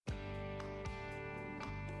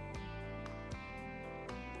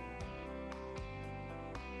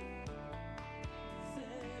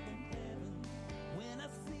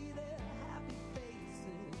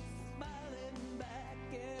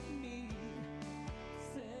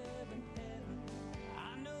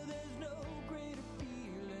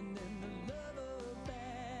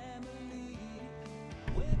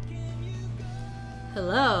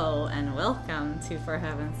and welcome to For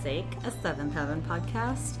Heaven's Sake, a Seventh Heaven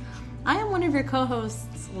podcast. I am one of your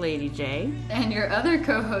co-hosts, Lady J. And your other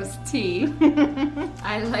co-host, T.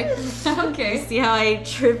 I like... Okay. See how I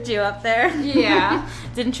tripped you up there? Yeah.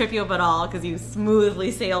 Didn't trip you up at all, because you smoothly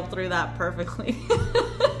sailed through that perfectly.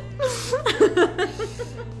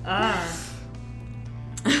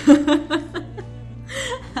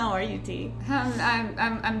 How are you, T?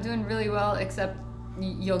 I'm doing really well, except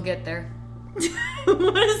you'll get there.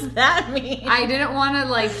 What does that mean? I didn't want to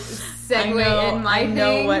segue in my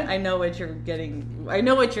thing. I know what you're getting. I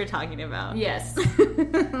know what you're talking about. Yes.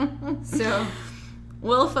 So,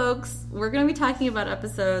 well, folks, we're going to be talking about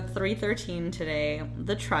episode 313 today,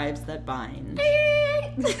 The Tribes That Bind.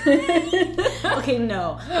 Okay,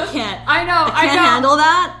 no, I can't. I know. I can't handle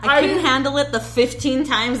that. I couldn't handle it the 15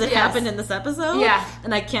 times it happened in this episode. Yeah.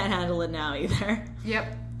 And I can't handle it now either.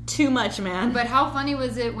 Yep. Too much, man. But how funny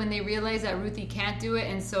was it when they realized that Ruthie can't do it,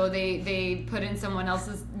 and so they put in someone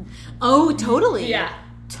else's... Oh, totally. Yeah.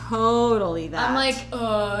 Totally that. I'm like,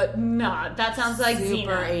 nah, that sounds like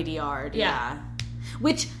super Xena. ADR'd. Yeah.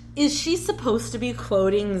 Which, is she supposed to be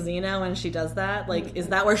quoting Xena when she does that? Like, is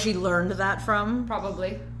that where she learned that from?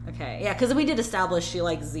 Probably. Okay. Yeah, because we did establish she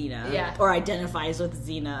likes Xena. Yeah. Or identifies with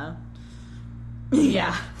Xena.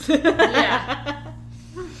 Yeah. Yeah.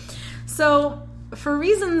 So... for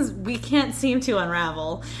reasons we can't seem to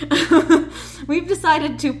unravel, we've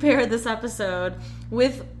decided to pair this episode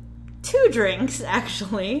with two drinks,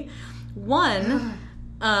 actually. One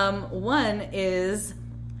is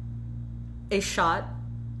a shot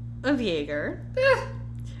of Jaeger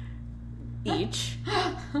each,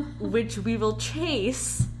 which we will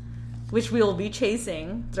be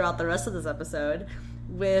chasing throughout the rest of this episode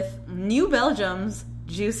with New Belgium's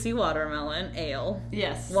Juicy Watermelon Ale.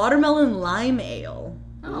 Yes. Watermelon Lime Ale.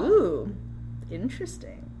 Oh. Ooh.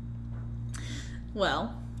 Interesting.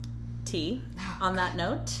 Well, T, on that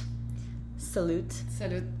note, salute.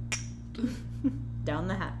 Salute. Down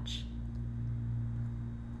the hatch.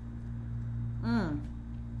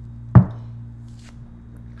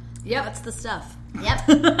 Yep. That's the stuff. Yep.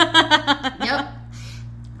 Yep.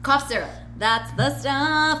 Cough syrup. That's the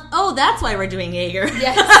stuff. Oh, that's why we're doing Jaeger.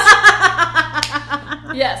 Yes.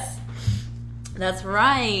 Yes. That's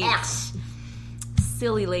right. Ash.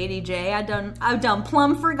 Silly Lady J. I done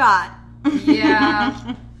plumb forgot.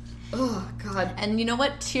 Yeah. Oh, God. And you know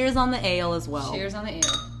what? Cheers on the ale as well. Cheers on the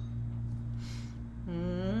ale.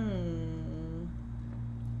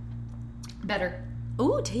 Better.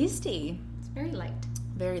 Ooh, tasty. It's very light.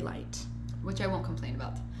 Very light. Which I won't complain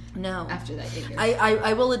about. No. After that Jaeger.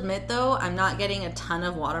 I will admit, though, I'm not getting a ton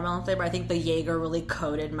of watermelon flavor. I think the Jaeger really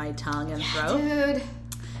coated my tongue and throat. Dude.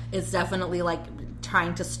 It's definitely,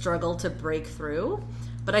 trying to struggle to break through.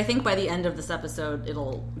 But I think by the end of this episode,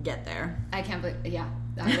 it'll get there. I can't believe... Yeah.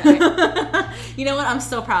 You know what? I'm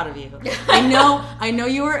so proud of you. I know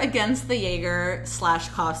you were against the Jaeger /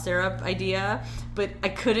 cough syrup idea, but I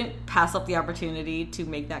couldn't pass up the opportunity to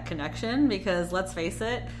make that connection because, let's face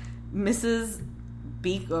it, Mrs.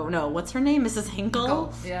 What's her name? Mrs.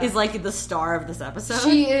 Hinkle yeah. is the star of this episode.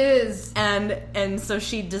 She is. And so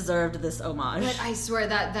she deserved this homage. But I swear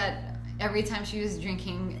that every time she was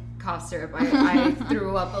drinking cough syrup, I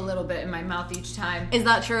threw up a little bit in my mouth each time. Is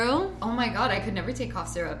that true? Oh my God, I could never take cough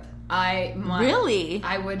syrup. Really?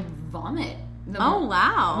 I would vomit. Oh,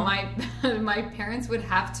 wow. My parents would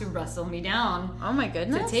have to wrestle me down. Oh my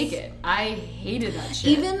goodness. To take it. I hated that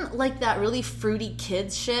shit. Even that really fruity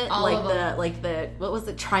kids shit, All of them. what was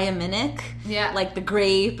it, Triaminic? Yeah. The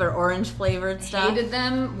grape or orange flavored stuff. Hated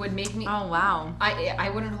them, would make me... Oh, wow. I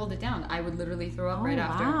wouldn't hold it down. I would literally throw up right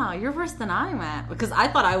after. Wow, you're worse than I'm at. Because I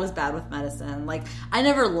thought I was bad with medicine. I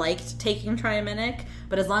never liked taking Triaminic,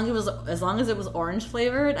 but as long as it was orange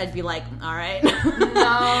flavored, I'd be like, all right. No.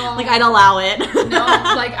 I'd allow it. No,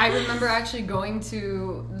 I remember actually going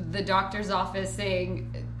to the doctor's office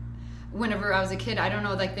saying, whenever I was a kid, I don't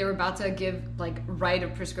know, they were about to write a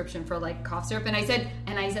prescription for cough syrup, and I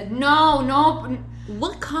said no.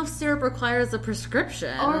 What cough syrup requires a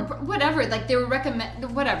prescription? Or whatever, they were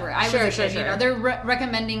whatever. I was a kid, sure. They're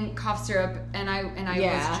recommending cough syrup, and I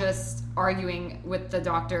Yeah. was just arguing with the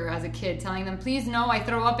doctor as a kid, telling them, please no, I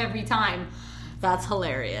throw up every time. That's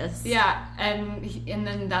hilarious. Yeah, and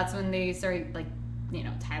then that's when they started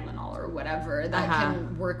Tylenol or whatever that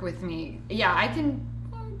can work with me. Yeah, I can.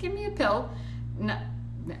 Give me a pill.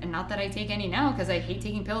 Not that I take any now because I hate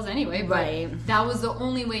taking pills anyway. But right. That was the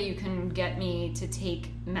only way you can get me to take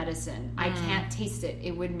medicine. I can't taste it.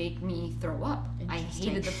 It would make me throw up. I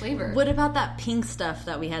hated the flavor. What about that pink stuff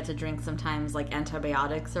that we had to drink sometimes,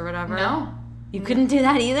 antibiotics or whatever? No. You couldn't do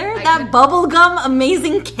that either? That bubblegum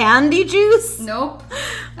amazing candy juice? Nope.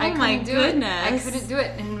 Oh my goodness. I couldn't do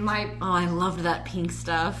it. And I loved that pink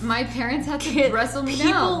stuff. My parents had to wrestle me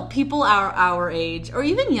down. People our age, or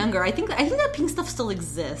even younger, I think that pink stuff still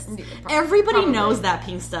exists. Everybody knows that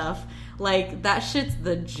pink stuff. Like, that shit's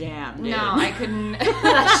the jam, dude. No, I couldn't.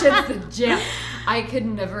 That shit's the jam. I could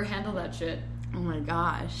never handle that shit. Oh my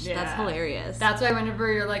gosh, that's hilarious. That's why whenever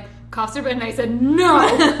you're like, cough syrup, and I said, no.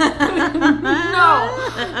 No.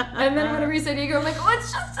 And then whenever you said Jaeger, I'm like, oh,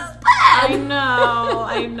 it's just as bad. I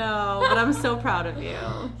know. But I'm so proud of you.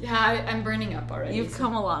 Yeah, I'm burning up already. You've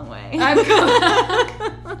come a long way.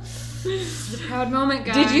 It's a proud moment,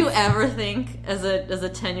 guys. Did you ever think, as a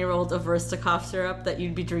 10-year-old averse to cough syrup, that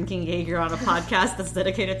you'd be drinking Jaeger on a podcast that's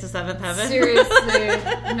dedicated to Seventh Heaven?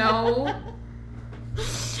 Seriously. No.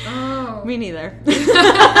 Oh. Me neither.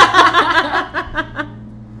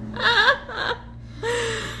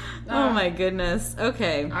 Oh my goodness.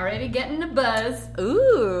 Okay. Already getting a buzz.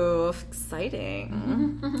 Ooh,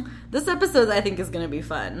 exciting. This episode, I think, is going to be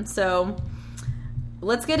fun. So,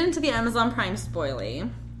 let's get into the Amazon Prime spoilie.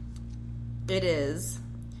 It is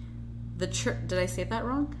the Did I say that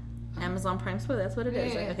wrong? Amazon Prime spoiler. That's what it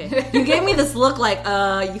is. Yeah. Right? Okay. You gave me this look like,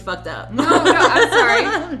 you fucked up. No, I'm sorry.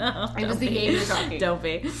 No, it was the Jaeger talking. Don't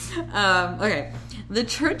be. Okay. The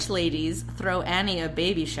church ladies throw Annie a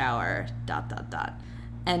baby shower, ...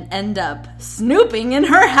 and end up snooping in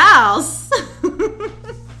her house.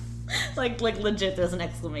 like legit, there's an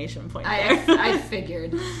exclamation point there. I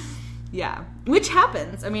figured. Yeah. Which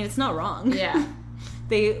happens. I mean, it's not wrong. Yeah.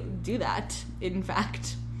 They do that, in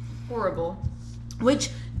fact. Horrible. Which,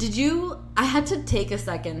 I had to take a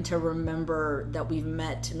second to remember that we've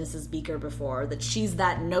met Mrs. Beaker before, that she's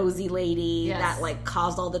that nosy lady that, like,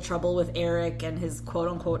 caused all the trouble with Eric and his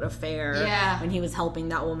quote-unquote affair when he was helping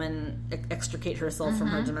that woman extricate herself from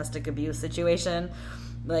her domestic abuse situation.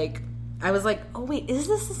 Like, I was like, oh, wait, is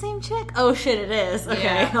this the same chick? Oh, shit, it is. Okay.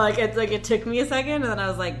 Yeah. It took me a second, and then I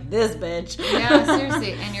was like, this bitch. Yeah,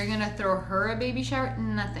 seriously. And you're going to throw her a baby shower?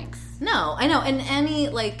 No, thanks. No, I know. And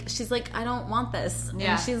Annie, she's like, I don't want this.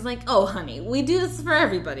 Yeah. And she's like, oh, honey, we do this for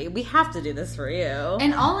everybody. We have to do this for you.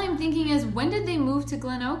 And all I'm thinking is, when did they move to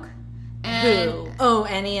Glen Oak? Who? Oh,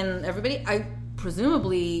 Annie and everybody?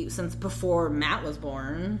 Presumably since before Matt was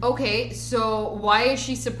born. Okay, so why is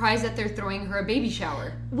she surprised that they're throwing her a baby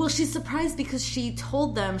shower? Well, she's surprised because she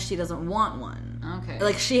told them she doesn't want one. Okay.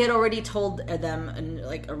 Like, she had already told them,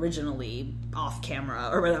 originally off camera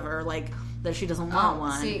or whatever, that she doesn't want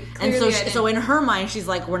one. See, and so in her mind, she's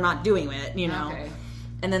like, we're not doing it, you know? Okay.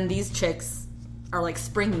 And then these chicks are,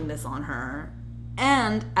 springing this on her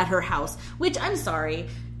and at her house, which, I'm sorry,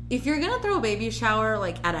 if you're gonna throw a baby shower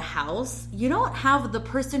at a house, you don't have the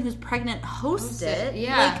person who's pregnant host it.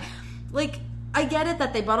 Yeah. I get it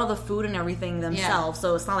that they bought all the food and everything themselves,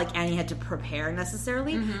 so it's not like Annie had to prepare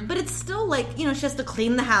necessarily. Mm-hmm. But it's still she has to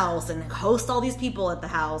clean the house and host all these people at the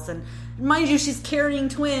house. And mind you, she's carrying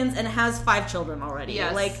twins and has 5 children already.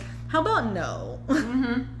 Yes. How about no?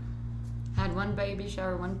 Mm-hmm. Had one baby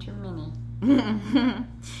shower, one too many.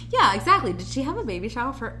 Yeah, exactly. Did she have a baby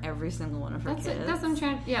shower for every single one of her kids? That's what I'm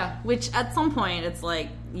trying. Yeah. Which at some point it's like,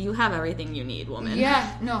 you have everything you need, woman.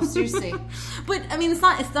 Yeah. No, seriously. But I mean, it's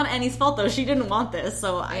not Annie's fault though. She didn't want this,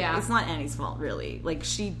 so it's not Annie's fault really.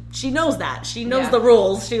 She knows that. She knows the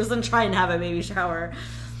rules. She wasn't trying to have a baby shower.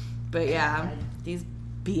 But yeah, these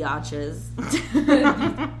biatches.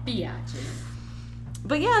 Biatches.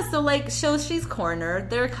 But yeah, so shows she's cornered.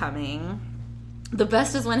 They're coming. The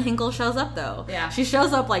best is when Hinkle shows up, though. Yeah. She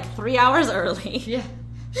shows up 3 hours early. Yeah.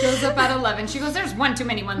 Shows up at 11. She goes, there's one too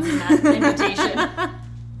many ones in that invitation.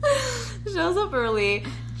 Shows up early.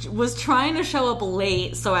 Was trying to show up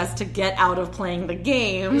late so as to get out of playing the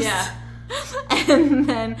games. Yeah. And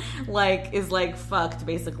then, is fucked,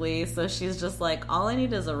 basically. So she's just all I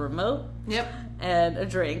need is a remote. Yep. And a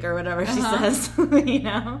drink or whatever she says, you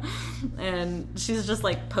know? And she's just,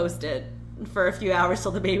 posted for a few hours till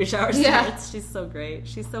the baby shower starts. Yeah. She's so great.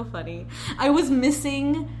 She's so funny. I was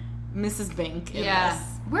missing Mrs. Bink in this.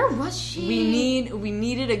 Where was she? We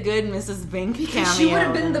needed a good Mrs. Bink cameo. She would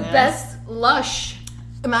have been the best Lush.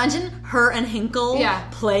 Imagine her and Hinkle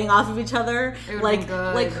playing off of each other.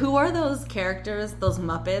 Who are those characters, those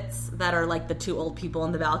Muppets that are the 2 old people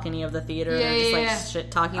in the balcony of the theater and just shit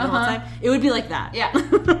talking the whole time? It would be like that. Yeah.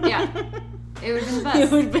 Yeah. It would have been the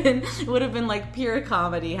best. It would have been pure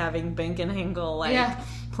comedy having Bink and Hinkle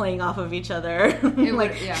playing off of each other,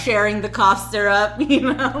 sharing the cough syrup.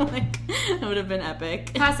 You know, it would have been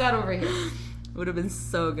epic. Pass that over here. It would have been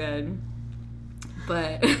so good.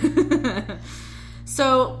 But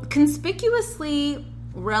so conspicuously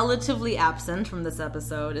relatively absent from this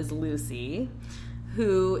episode is Lucy,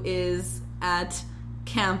 who is at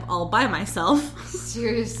camp all by myself.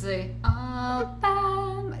 Seriously.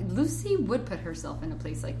 Lucy would put herself in a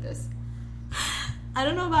place like this. I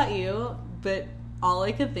don't know about you, but all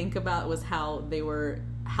I could think about was how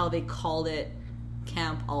they called it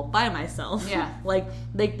camp all by myself. Yeah. Like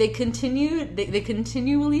they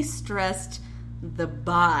continually stressed the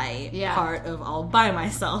by part of all by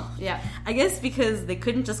myself. Yeah. I guess because they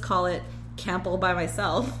couldn't just call it camp all by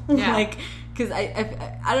myself. Yeah. Like, because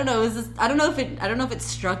I don't know. I don't know if it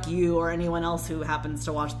struck you or anyone else who happens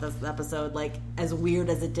to watch this episode like as weird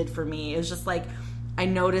as it did for me. It was just like I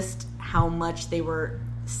noticed how much they were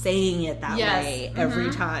saying it that way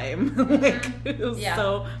every time. Like it was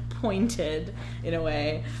so pointed in a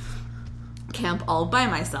way. Camp all by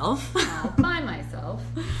myself. All by myself.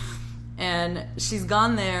 And she's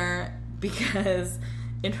gone there because,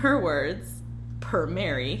 in her words, per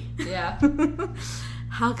Mary. Yeah.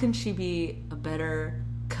 How can she be a better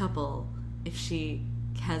couple if she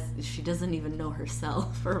doesn't even know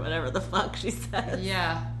herself or whatever the fuck she says?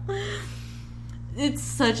 Yeah. It's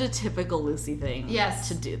such a typical Lucy thing. Yes.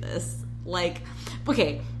 To do this. Like,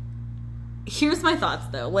 okay, here's my thoughts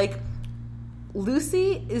though. Like,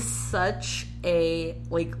 Lucy is such a,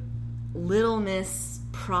 like, Little Miss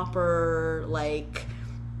proper, like,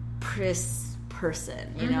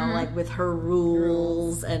 person, you know, like with her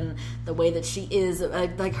rules and the way that she is,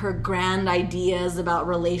 like her grand ideas about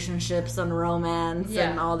relationships and romance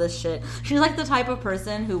and all this shit. She's like the type of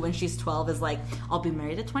person who, when she's 12, is like, I'll be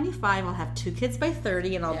married at 25, I'll have 2 kids by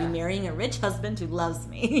 30, and I'll be marrying a rich husband who loves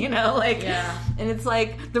me, you know, like, and it's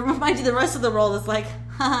like, the rest of the world is like,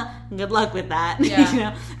 haha, good luck with that, you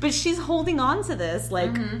know, but she's holding on to this,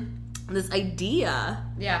 like, this idea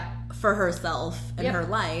for herself and her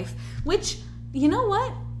life, which, you know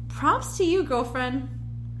what? Props to you, girlfriend.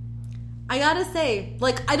 I gotta say,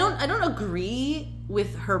 like, I don't agree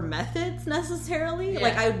with her methods necessarily.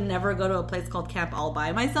 Like, I would never go to a place called Camp all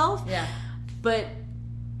by myself. Yeah. But,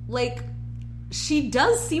 like, she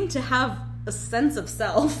does seem to have a sense of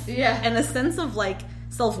self. Yeah. And a sense of, like,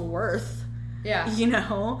 self-worth. Yeah. You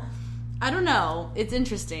know? I don't know. It's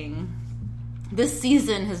interesting. This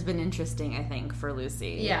season has been interesting, I think, for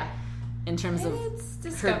Lucy. Yeah. In terms of it's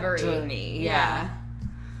discovery. her journey. Yeah.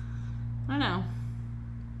 I don't know.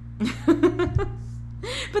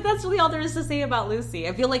 But that's really all there is to say about Lucy.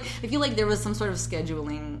 I feel like there was some sort of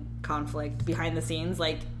scheduling conflict behind the scenes,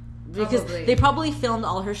 like, because they probably filmed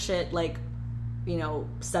all her shit, like, you know,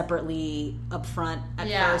 separately up front at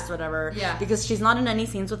first, whatever. Yeah. Because she's not in any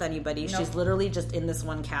scenes with anybody. Nope. She's literally just in this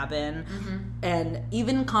one cabin. Mm-hmm. And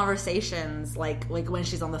even conversations, like when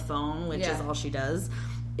she's on the phone, which is all she does,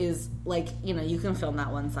 is like, you know, you can film that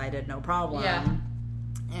one-sided, no problem. Yeah.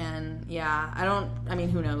 And I mean,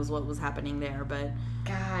 who knows what was happening there, but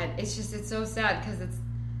God, it's so sad because it's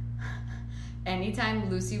anytime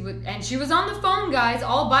Lucy would, and she was on the phone, guys,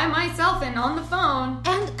 all by myself and on the phone.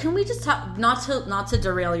 And can we just talk, not to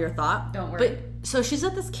derail your thought, don't worry, but so she's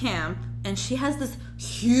at this camp and she has this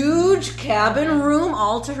huge cabin room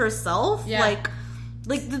all to herself. Like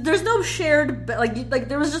there's no shared like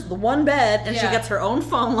there was just the one bed and she gets her own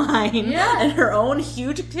phone line and her own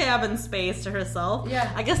huge cabin space to herself.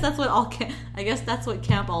 I guess that's what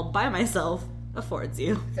camp all by myself affords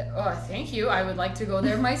you. Oh, thank you. I would like to go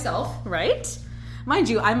there myself. Right? Mind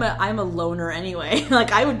you, I'm a loner anyway.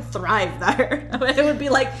 Like, I would thrive there. It would be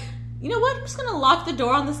like, you know what? I'm just gonna lock the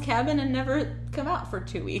door on this cabin and never come out for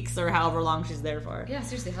 2 weeks or however long she's there for. Yeah,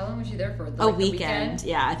 seriously, how long was she there for? A weekend.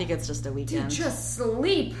 Yeah, I think it's just a weekend. Dude, just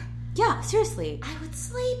sleep. Yeah, seriously. I would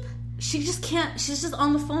sleep. She just can't. She's just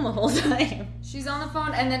on the phone the whole time. She's on the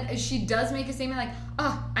phone, and then she does make a statement like,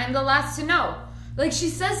 "Oh, I'm the last to know." Like, she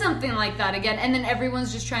says something like that again, and then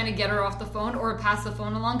everyone's just trying to get her off the phone or pass the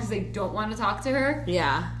phone along because they don't want to talk to her.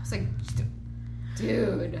 Yeah. It's like,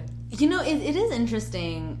 dude. You know, it is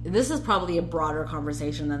interesting. This is probably a broader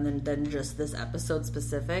conversation than just this episode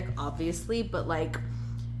specific, obviously, but, like,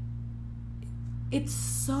 it's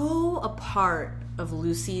so a part of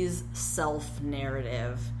Lucy's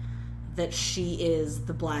self-narrative that she is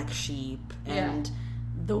the black sheep and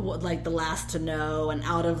the last to know and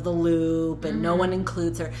out of the loop and no one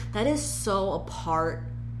includes her. That is so a part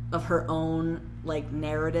of her own, like,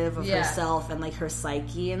 narrative of herself and, like, her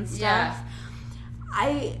psyche and stuff.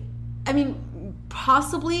 I mean,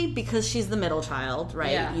 possibly because she's the middle child,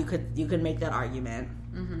 right? Yeah. You could make that argument.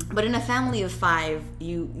 Mm-hmm. But in a family of 5,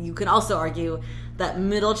 you could also argue that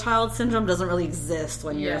middle child syndrome doesn't really exist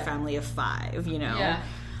when you're a family of 5, you know? Yeah.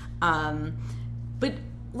 But,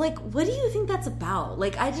 like, what do you think that's about?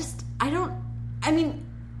 Like, I mean,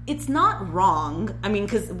 it's not wrong. I mean,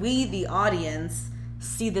 because we, the audience,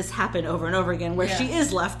 see this happen over and over again, where she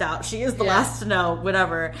is left out. She is the last to know,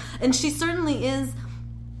 whatever. And she certainly is,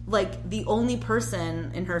 like, the only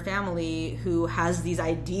person in her family who has these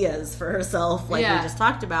ideas for herself, like we just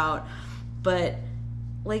talked about. But,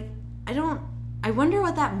 like, I wonder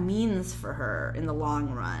what that means for her in the long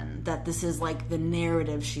run, that this is, like, the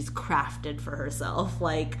narrative she's crafted for herself.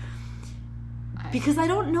 Like, because I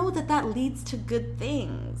don't know that leads to good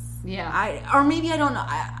things. Yeah. Or maybe I don't know.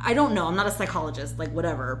 I don't know. I'm not a psychologist, like,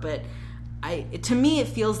 whatever. But to me, it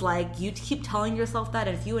feels like you keep telling yourself that,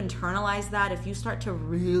 and if you internalize that, if you start to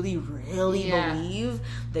really, really believe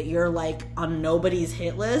that you're, like, on nobody's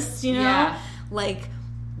hit list, you know? Like,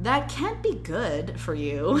 that can't be good for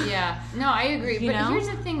you. Yeah. No, I agree. You know? Here's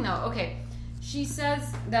the thing, though. Okay. She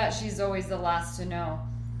says that she's always the last to know.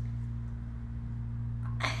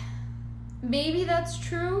 Maybe that's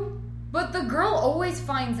true, but the girl always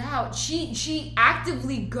finds out. She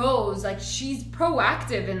actively goes, like, she's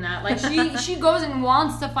proactive in that. Like, she goes and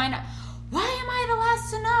wants to find out, why am I the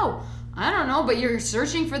last to know? I don't know, but you're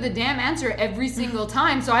searching for the damn answer every single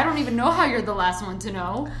time, so I don't even know how you're the last one to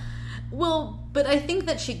know. Well, but I think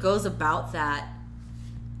that she goes about that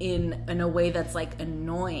in a way that's, like,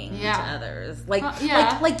 annoying to others. Like,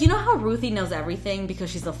 like, you know how Ruthie knows everything because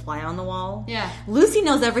she's a fly on the wall? Yeah. Lucy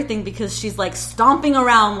knows everything because she's, like, stomping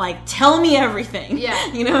around, like, tell me everything.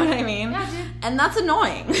 Yeah. You know what I mean? Yeah, dude. And that's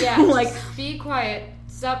annoying. Yeah. Like, just be quiet.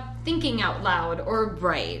 Stop thinking out loud. Or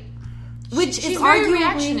right. Which she's is very arguably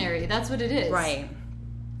reactionary. That's what it is. Right.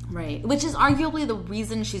 Right. Which is arguably the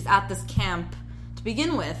reason she's at this camp to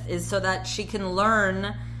begin with, is so that she can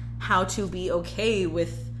learn how to be okay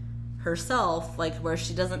with herself, like, where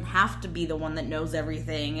she doesn't have to be the one that knows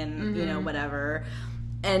everything and you know, whatever.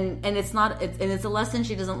 And it's not, and it's a lesson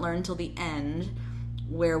she doesn't learn till the end,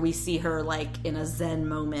 where we see her, like, in a Zen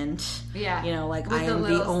moment. Yeah. You know, like, With I am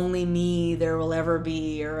the only me there will ever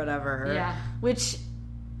be, or whatever. Yeah. Which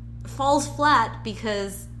falls flat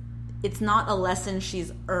because it's not a lesson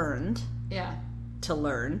she's earned. Yeah. To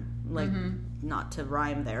learn. Like, not to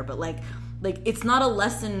rhyme there, but, like it's not a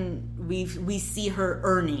lesson we see her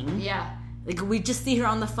earning. Yeah. Like, we just see her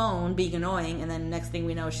on the phone being annoying, and then next thing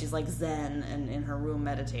we know, she's, like, Zen and in her room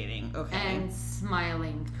meditating. Okay. And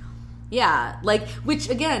smiling. Yeah. Like, which,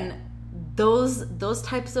 again, those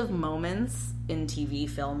types of moments in TV,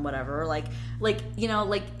 film, whatever, like you know,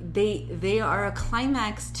 like, they are a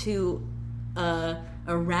climax to a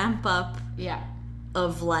ramp up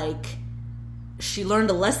of, like, she learned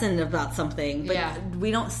a lesson about something, but we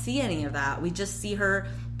don't see any of that. We just see her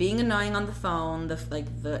being annoying on the phone. The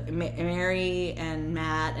Mary and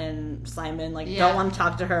Matt and Simon, like, don't want to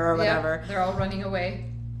talk to her or whatever. They're all running away.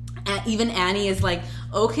 And even Annie is like,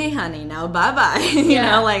 okay, honey, now bye-bye. you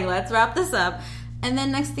know, like, let's wrap this up. And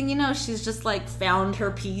then next thing you know, she's just, like, found her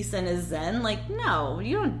peace and is Zen. Like, no,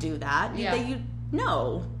 you don't do that.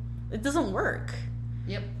 No, it doesn't work.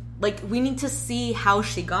 Yep. Like, we need to see how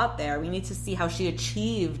she got there. We need to see how she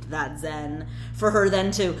achieved that Zen for her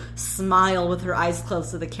then to smile with her eyes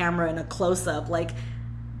closed to the camera in a close-up. Like,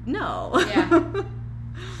 no. Yeah.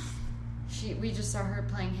 We just saw her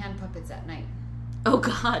playing hand puppets at night. Oh,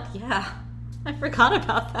 God, yeah. I forgot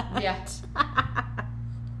about that. Yeah.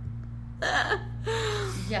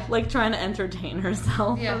 Yeah. Like, trying to entertain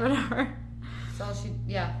herself or whatever. That's all she...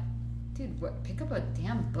 Yeah. Dude, pick up a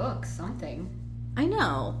damn book, something. I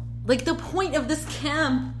know. Like, the point of this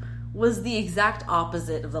camp was the exact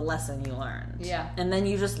opposite of the lesson you learned. Yeah. And then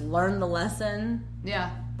you just learned the lesson.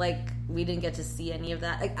 Yeah. Like, we didn't get to see any of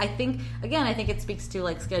that. I think it speaks to,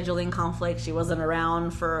 like, scheduling conflict. She wasn't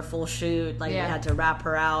around for a full shoot. Like, we had to wrap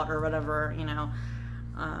her out or whatever, you know.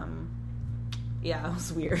 Yeah, it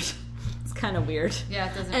was weird. It's kind of weird.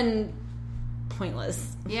 Yeah, it doesn't... And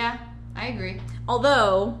pointless. Yeah, I agree.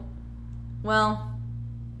 Although, well,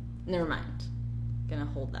 never mind. Gonna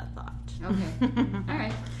hold that thought. Okay. All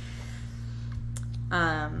right.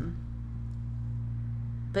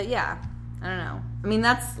 But yeah, I don't know. I mean,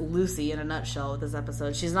 that's Lucy in a nutshell with this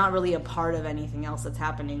episode. She's not really a part of anything else that's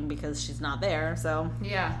happening because she's not there, so.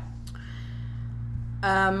 Yeah.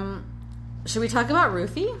 Should we talk about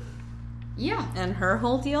Ruthie? Yeah. And her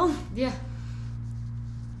whole deal? Yeah.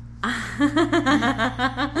 I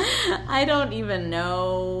don't even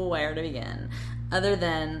know where to begin. Other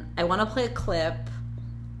than, I want to play a clip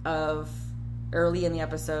of early in the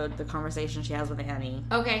episode, the conversation she has with Annie.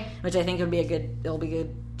 Okay. Which I think it'll be a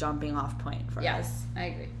good jumping off point for us. Yes, I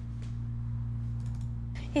agree.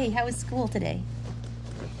 Hey, how was school today?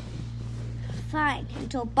 Fine,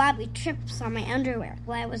 until Bobby trips on my underwear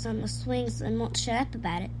while I was on the swings and won't shut up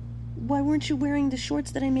about it. Why weren't you wearing the shorts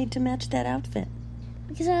that I made to match that outfit?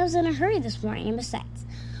 Because I was in a hurry this morning, and besides,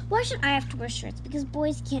 why should I have to wear shirts because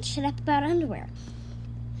boys can't shut up about underwear?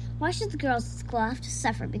 Why should the girls at school have to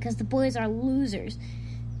suffer because the boys are losers?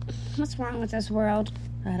 What's wrong with this world?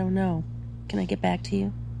 I don't know. Can I get back to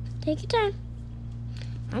you? Take your time.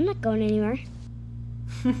 I'm not going anywhere.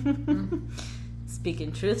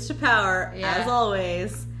 Speaking truth to power, as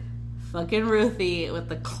always. Fucking Ruthie with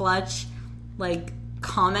the clutch, like,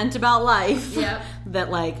 comment about life. Yep.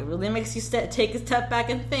 That, like, really makes you take a step back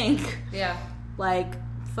and think. Yeah. Like,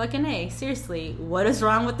 fucking A, seriously, what is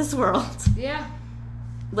wrong with this world? Yeah.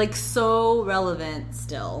 Like, so relevant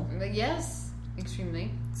still. Yes,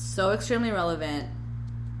 extremely. So extremely relevant.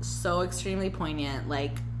 So extremely poignant.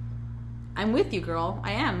 Like, I'm with you, girl.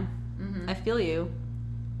 I am. Mm-hmm. I feel you.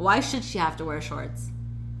 Why should she have to wear shorts?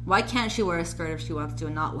 Why can't she wear a skirt if she wants to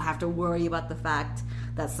and not have to worry about the fact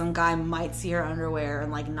that some guy might see her underwear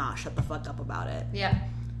and, like, not shut the fuck up about it? Yeah.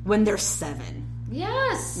 When they're 7.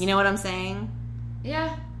 Yes. You know what I'm saying?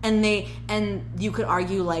 Yeah. And you could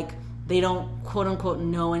argue, like, they don't quote unquote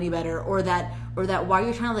know any better, or that why are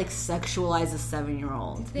you trying to, like, sexualize a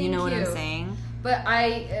 7-year-old? You know what I'm saying? But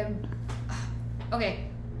okay,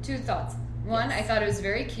 2 thoughts. One, I thought it was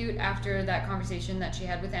very cute after that conversation that she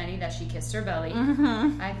had with Annie that she kissed her belly.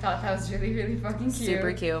 Mm-hmm. I thought that was really, really fucking cute.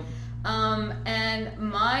 Super cute. And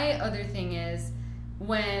my other thing is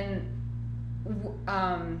when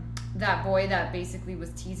that boy that basically was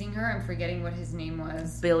teasing her, I'm forgetting what his name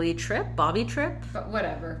was. Bobby Tripp? But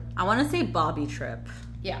whatever. I want to say Bobby Tripp.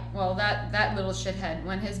 Yeah, well, that little shithead.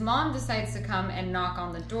 When his mom decides to come and knock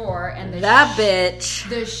on the door, and bitch.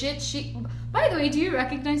 The shit she. By the way, do you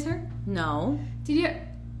recognize her? No. Did you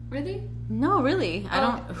really? No, really. I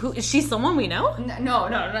don't. Who is she? Someone we know? No,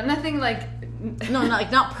 nothing like. No,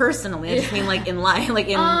 not personally. I just mean like in life, like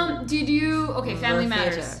in. Did you? Okay, Family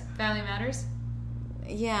Matters. Family Matters.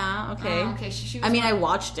 Yeah. Okay. Okay. She was I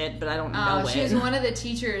watched it, but I don't know it. She was one of the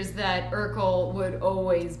teachers that Urkel would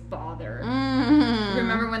always bother. Mm-hmm.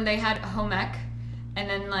 Remember when they had home ec, and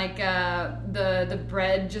then like the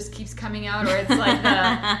bread just keeps coming out, or it's like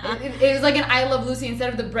it was like an I Love Lucy. Instead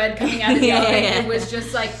of the bread coming out of the oven, it was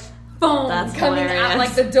just like boom coming out.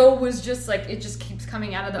 Like the dough was just like it just keeps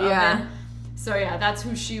coming out of the oven. So yeah, that's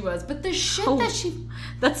who she was. But the shit that she...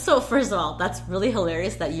 That's so, first of all, that's really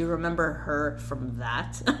hilarious that you remember her from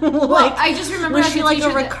that. Well, I just remember... Was she like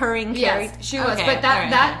a recurring character? Yes, she was. Okay, but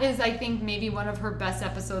that is, I think, maybe one of her best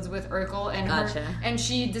episodes with Urkel. And gotcha. And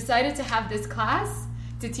she decided to have this class,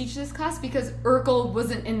 to teach this class, because Urkel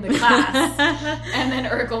wasn't in the class. And then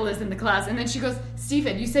Urkel is in the class. And then she goes,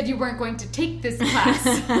 Stephen, you said you weren't going to take this class.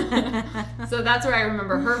 So that's where I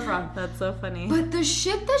remember her from. That's so funny. But the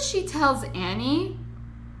shit that she tells Annie...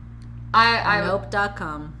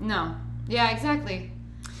 Nope.com. No. Yeah, exactly.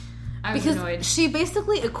 I was annoyed. Because she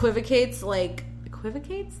basically equivocates, like...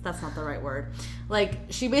 Equivocates? That's not the right word. Like,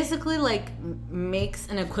 she basically, like, makes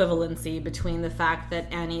an equivalency between the fact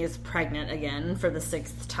that Annie is pregnant again for the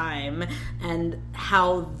 6th time and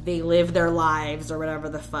how they live their lives or whatever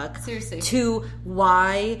the fuck. Seriously. To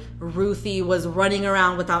why Ruthie was running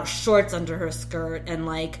around without shorts under her skirt and,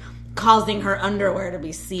 like, causing her underwear to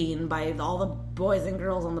be seen by all the boys and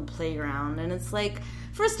girls on the playground. And it's like...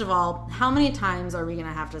 First of all, how many times are we going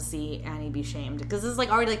to have to see Annie be shamed? Because this is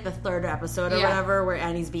like already like the 3rd episode or whatever where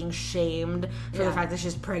Annie's being shamed for the fact that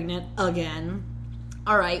she's pregnant again.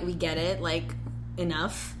 All right, we get it. Like,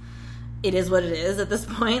 enough. It is what it is at this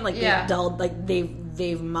point. Like, they've dulled, like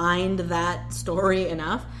they've mined that story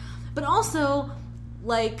enough. But also,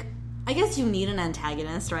 like, I guess you need an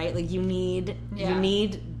antagonist, right? Like, you need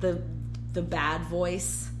the bad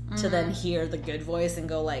voice to then hear the good voice and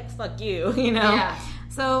go like, fuck you, you know? Yeah.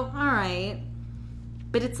 So, alright.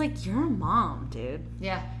 But it's like, you're a mom, dude.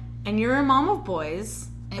 Yeah. And you're a mom of boys.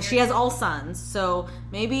 And she has all sons. So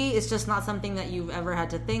maybe it's just not something that you've ever had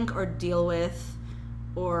to think or deal with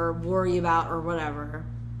or worry about or whatever.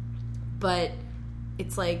 But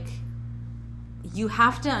it's like, you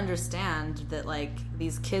have to understand that, like,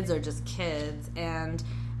 these kids are just kids, and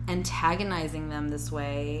antagonizing them this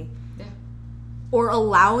way... Or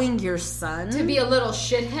allowing your son... To be a little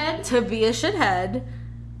shithead? To be a shithead.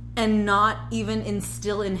 And not even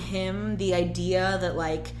instill in him the idea that,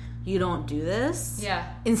 like, you don't do this.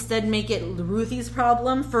 Yeah. Instead, make it Ruthie's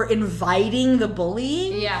problem for inviting the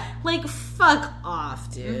bullying. Yeah. Like, fuck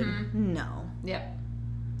off, dude. Mm-hmm. No. Yep.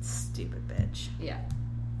 Stupid bitch. Yeah.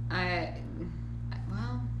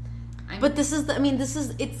 But this is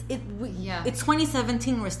it's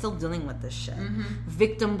 2017. We're still dealing with this shit. Mm-hmm.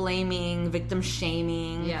 Victim blaming, victim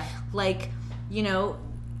shaming. Yeah. Like, you know,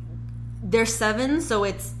 they're 7, so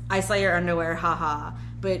it's I saw your underwear, haha.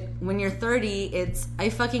 But when you're 30, it's, I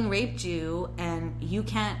fucking raped you and you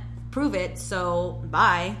can't prove it, so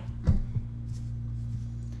bye.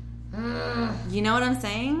 You know what I'm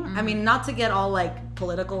saying? I mean, not to get all like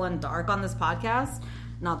political and dark on this podcast,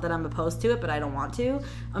 not that I'm opposed to it, but I don't want to.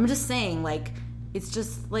 I'm just saying, like, it's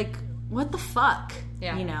just like, what the fuck?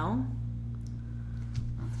 Yeah. You know?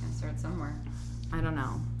 It's gonna start somewhere. I don't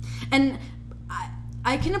know. And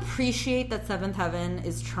I can appreciate that Seventh Heaven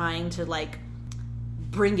is trying to like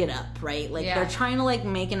bring it up, right? Like they're trying to like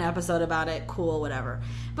make an episode about it, cool, whatever.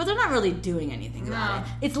 But they're not really doing anything about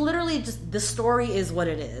it. It's literally just the story is what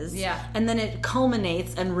it is. Yeah. And then it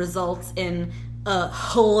culminates and results in a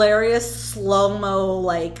hilarious slow-mo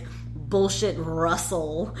like bullshit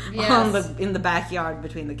rustle in the backyard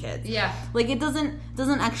between the kids. Yeah. Like it doesn't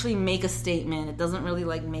actually make a statement. It doesn't really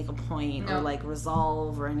like make a point or like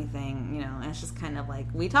resolve or anything, you know. And it's just kind of like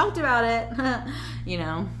we talked about it, you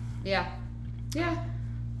know. Yeah. Yeah.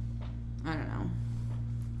 I don't know.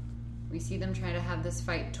 We see them try to have this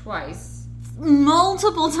fight twice.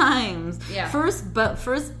 Multiple times. Yeah. First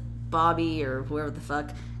Bobby or whoever the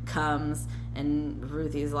fuck comes and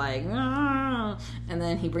Ruthie's like, "Argh!" And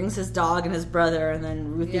then he brings his dog and his brother, and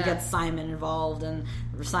then Ruthie gets Simon involved, and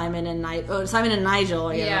Simon and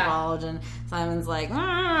Nigel get involved, and Simon's like,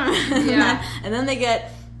 "Argh!" And then they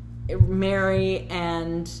get Mary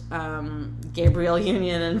and Gabrielle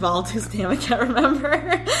Union involved, whose name I can't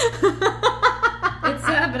remember. It's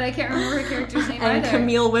sad, but I can't remember her character's name and either.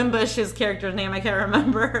 Camille Wimbush's character's name I can't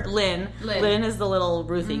remember. Lynn is the little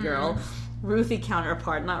Ruthie girl. Ruthie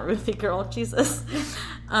counterpart, not Ruthie girl. Jesus.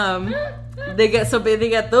 They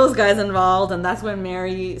get those guys involved, and that's when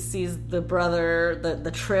Mary sees the brother, the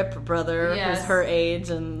Tripp brother, who's her age,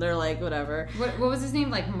 and they're like, whatever. What was his name?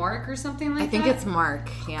 Like Mark or something like that? I think it's Mark.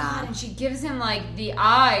 Yeah. God, and she gives him like the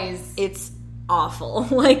eyes. It's awful.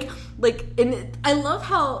 And I love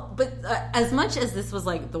how, but as much as this was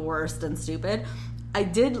like the worst and stupid, I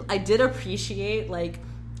did appreciate like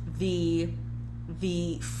the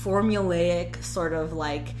formulaic sort of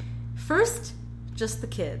like first just the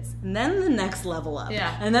kids and then the next level up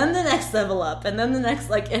and then the next level up and then the next,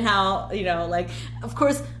 like, and how, you know, like, of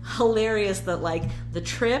course hilarious that like the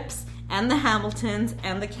Tripps and the Hamiltons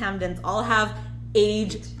and the Camdens all have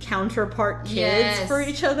age counterpart kids for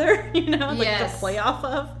each other, you know, like to play off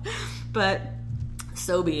of, but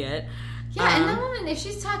so be it. Yeah, and that woman, if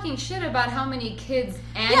she's talking shit about how many kids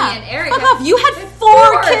Annie and Eric fuck off. You had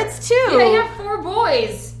four kids too. Yeah, you have 4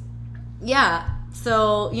 boys. Yeah,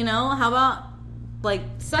 so, you know, how about, like...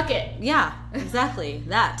 Suck it. Yeah, exactly.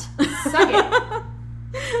 That. Suck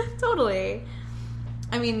it. Totally.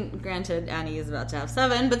 I mean, granted, Annie is about to have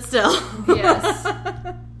 7, but still. Yes.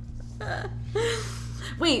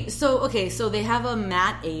 Wait, so they have a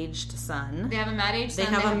Matt-aged son. They have a Matt-aged son.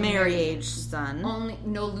 They have a Mary-aged son. Only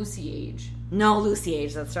no Lucy-age. No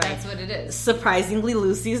Lucy-age, that's right. That's what it is. Surprisingly,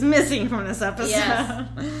 Lucy's missing from this episode. Yes.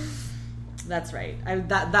 That's right.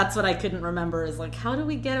 That's what I couldn't remember is like, how do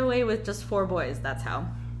we get away with just 4 boys? That's how.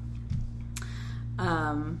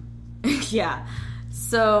 Yeah.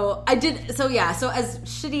 So as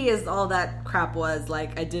shitty as all that crap was,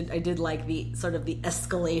 like I did like the sort of the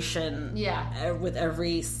escalation with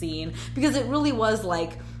every scene, because it really was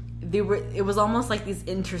like it was almost like these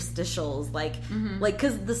interstitials, like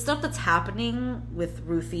because the stuff that's happening with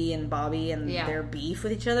Ruthie and Bobby and their beef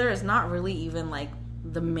with each other is not really even like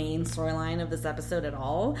the main storyline of this episode at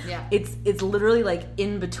all. Yeah. It's literally like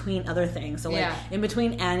in between other things. So like in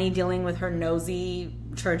between Annie dealing with her nosy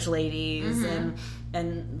church ladies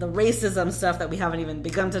and the racism stuff that we haven't even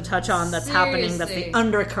begun to touch on that's happening, that's the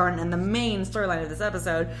undercurrent and the main storyline of this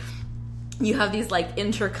episode. You have these like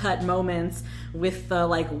intercut moments with the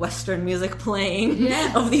like Western music playing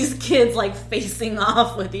of these kids like facing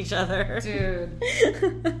off with each other. Dude.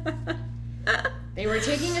 They were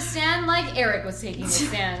taking a stand like Eric was taking a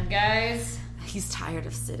stand, guys. He's tired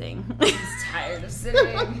of sitting. He's tired of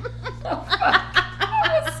sitting. Oh, fuck.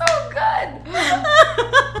 That was so good.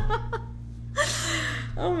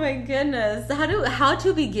 Oh my goodness. How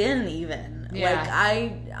to begin even? Yeah. Like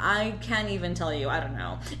I can't even tell you. I don't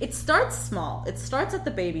know. It starts small. It starts at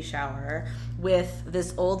the baby shower with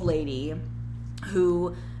this old lady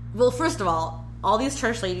who, well, first of all these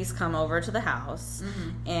church ladies come over to the house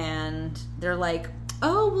and they're like,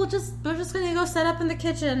 oh, we're just gonna go set up in the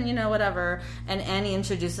kitchen, you know, whatever. And Annie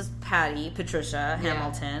introduces Patricia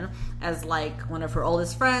Hamilton, as like one of her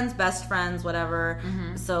oldest friends, best friends, whatever.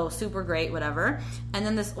 So super great, whatever. And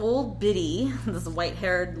then this old biddy, this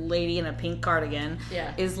white-haired lady in a pink cardigan,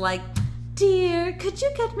 is like, dear, could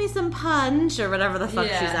you get me some punch or whatever the fuck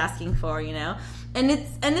she's asking for, you know? And it's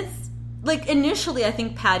like, initially I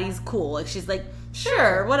think Patty's cool. Like, she's like,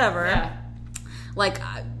 Sure, whatever. Yeah. Like,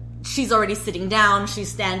 she's already sitting down,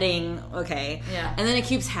 she's standing, okay. Yeah. And then it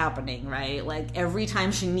keeps happening, right? Like, every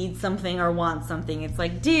time she needs something or wants something, it's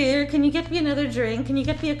like, dear, can you get me another drink? Can you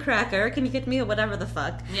get me a cracker? Can you get me a whatever the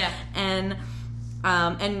fuck? Yeah. And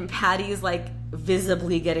Patty's, like,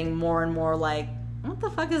 visibly getting more and more like, what the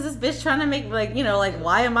fuck is this bitch trying to make, like, you know, like,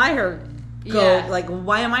 why am I her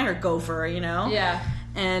why am I her gopher, you know? Yeah.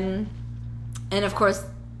 And of course,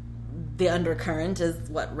 the undercurrent is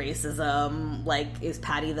what racism, like, is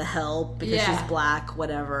Patty the help because she's black,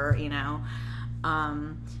 whatever, you know.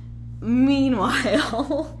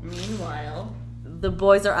 Meanwhile, the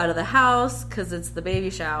boys are out of the house because it's the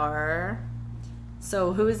baby shower.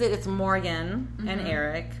 So who is it? It's Morgan and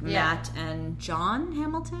Eric, Matt and John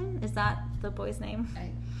Hamilton. Is that the boy's name?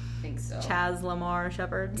 I think so. Chaz Lamar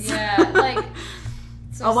Shepherd. Yeah, like.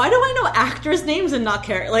 So why do I know actors' names and not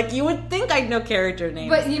character? Like, you would think I'd know character names.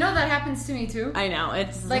 But you know that happens to me too. I know,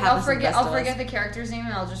 it's like I'll forget the character's name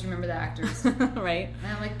and I'll just remember the actors. Right.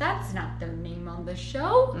 And I'm like, that's not their name on the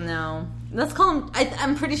show. No, let's call him.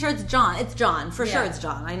 I'm pretty sure it's John. It's John for sure. It's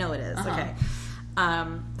John. I know it is. Okay.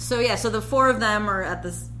 So the four of them are at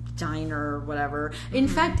this diner or whatever. In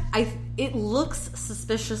fact, it looks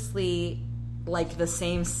suspiciously like the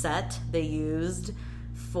same set they used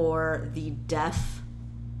for the deaf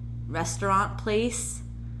restaurant place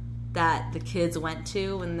that the kids went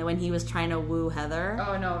to when he was trying to woo Heather.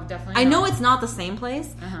 Oh no, definitely. I know it's not the same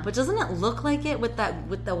place, but doesn't it look like it with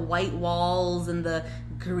the white walls and the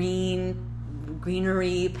greenery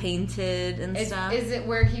painted and stuff? Is it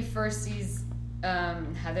where he first sees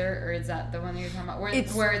Heather, or is that the one that you're talking about?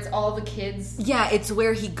 Where it's all the kids? Yeah, it's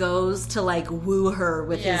where he goes to like woo her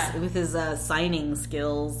with his signing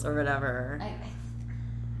skills or whatever.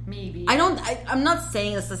 Maybe. I'm not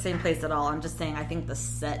saying it's the same place at all. I'm just saying I think the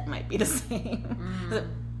set might be the same.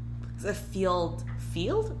 The field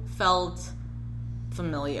felt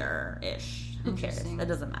familiar-ish. Who cares? It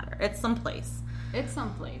doesn't matter. It's someplace.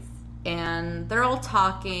 And they're all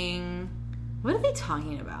talking. What are they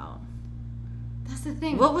talking about? That's the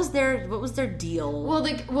thing. What was their deal? Well,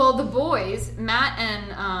 the boys, Matt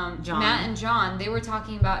and John, they were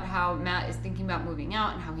talking about how Matt is thinking about moving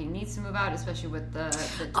out and how he needs to move out, especially with the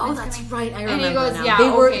twins. Oh, that's right. I remember. And he goes, now. Yeah,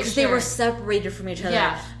 they were separated from each other.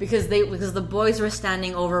 Yeah. because the boys were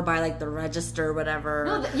standing over by like the register, or whatever.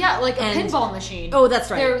 No, like a pinball machine. Oh,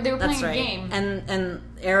 that's right. They were playing a game, and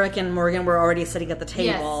Eric and Morgan were already sitting at the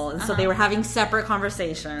table, and so they were having separate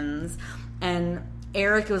conversations, and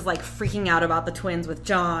Eric was like freaking out about the twins with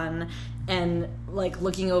John and like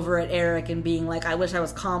looking over at Eric and being like, I wish I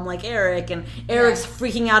was calm like Eric, and Eric's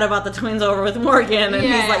freaking out about the twins over with Morgan, and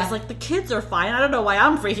he's like the kids are fine, I don't know why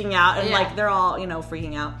I'm freaking out, and like they're all, you know,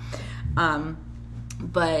 freaking out.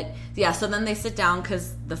 But yeah, so then they sit down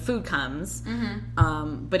because the food comes,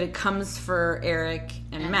 but it comes for Eric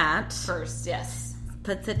and Matt first. Yes,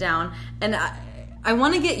 puts it down, and I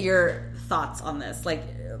want to get your thoughts on this. Like,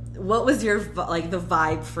 what was your the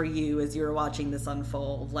vibe for you as you were watching this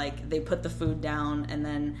unfold? Like, they put the food down, and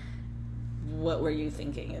then what were you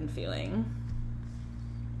thinking and feeling?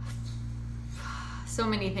 So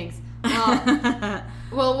many things.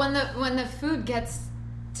 Well, when the food gets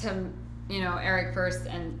to, you know, Eric first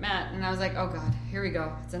and Matt, and I was like, oh god, here we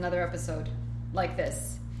go. It's another episode like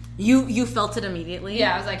this. You felt it immediately?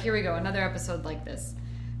 Yeah, I was like, here we go, another episode like this.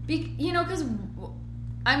 You know, because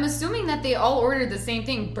I'm assuming that they all ordered the same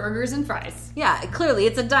thing, burgers and fries. Yeah, clearly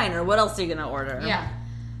it's a diner. What else are you going to order? Yeah.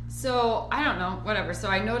 So, I don't know, whatever. So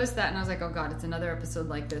I noticed that and I was like, oh god, it's another episode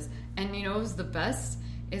like this. And you know what was the best?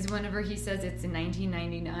 Is whenever he says it's in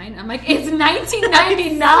 1999. I'm like, it's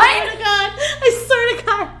 1999? I swear to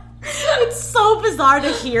God. It's so bizarre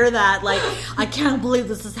to hear that. Like, I can't believe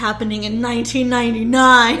this is happening in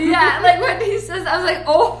 1999. Yeah, like when he says, I was like,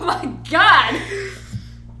 oh my god.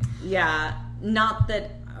 Yeah, not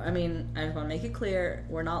that, I mean, I just want to make it clear,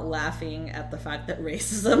 we're not laughing at the fact that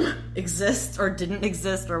racism exists or didn't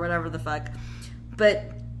exist or whatever the fuck.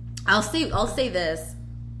 But I'll say this.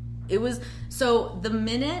 It was, so the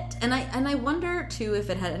minute, and I wonder too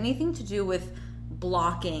if it had anything to do with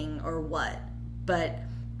blocking or what, but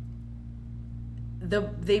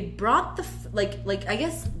they brought I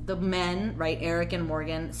guess the men, right, Eric and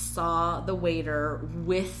Morgan, saw the waiter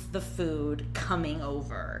with the food coming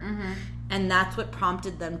over. Mm-hmm. And that's what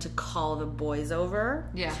prompted them to call the boys over.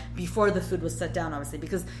 Yeah. Before the food was set down, obviously,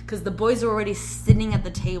 because the boys were already sitting at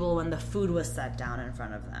the table when the food was set down in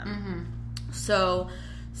front of them. Mm-hmm.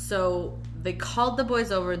 So they called the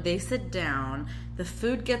boys over, they sit down, the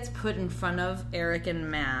food gets put in front of Eric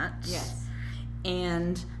and Matt. Yes.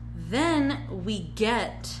 And then we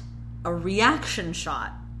get a reaction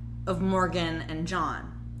shot of Morgan and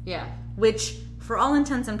John. Yeah. Which, for all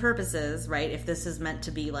intents and purposes, right, if this is meant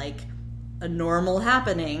to be like a normal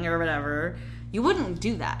happening or whatever, you wouldn't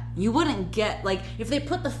do that. You wouldn't get, like, if they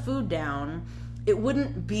put the food down, it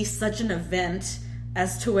wouldn't be such an event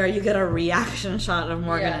as to where you get a reaction shot of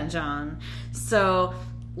Morgan and John. So,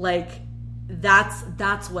 like,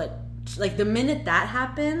 that's what, like, the minute that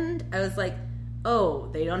happened, I was like, oh,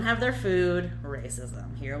 they don't have their food,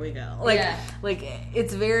 racism, here we go. Like, like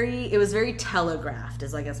it was very telegraphed,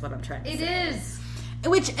 is I guess what I'm trying to say. It is.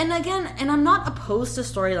 Which, and again, and I'm not opposed to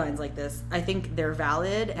storylines like this. I think they're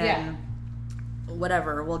valid, and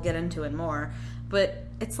whatever, we'll get into it more. But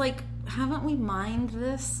it's like, haven't we mined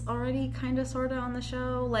this already, kind of, sort of, on the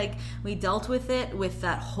show? Like, we dealt with it with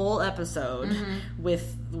that whole episode,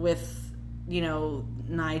 with you know,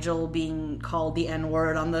 Nigel being called the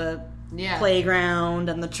N-word on the playground,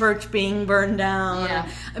 and the church being burned down. Yeah.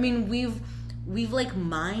 I mean, we've like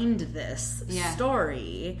mined this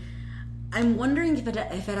story. I'm wondering if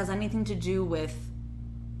it has anything to do with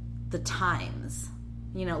the times,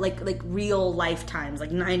 you know, like real life times,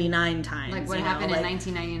 like 99 times, like what happened in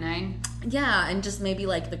 1999. Yeah, and just maybe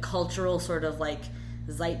like the cultural sort of like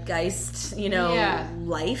zeitgeist, you know,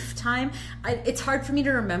 lifetime. It's hard for me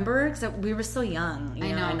to remember because we were so young,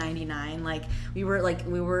 you know, in 99. Like we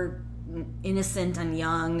were innocent and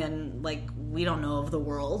young, and like we don't know of the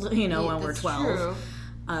world, you know, when we're 12. True.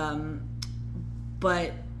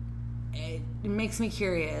 But it makes me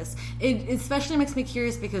curious. It especially makes me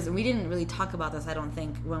curious because we didn't really talk about this, I don't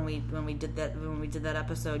think, when we did that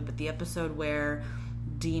episode. But the episode where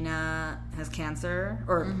Dina has cancer,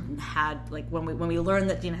 or had, like, when we learned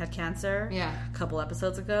that Dina had cancer, a couple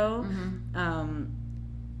episodes ago. I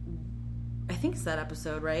think it's that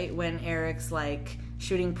episode, right, when Eric's like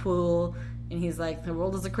shooting pool. And he's like, the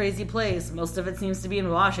world is a crazy place. Most of it seems to be in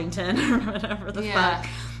Washington, or whatever the fuck.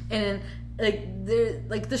 And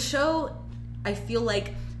like the show, I feel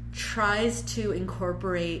like, tries to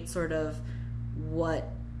incorporate sort of what's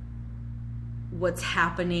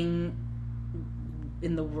happening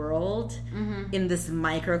in the world in this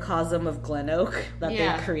microcosm of Glen Oak that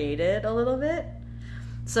they created a little bit.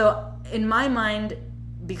 So in my mind,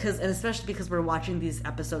 and especially because we're watching these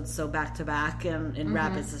episodes so back to back and in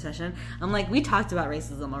rapid succession, I'm like, we talked about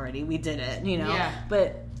racism already. We did it, you know.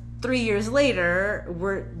 But 3 years later,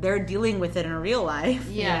 they're dealing with it in real life,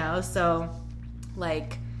 you know. So,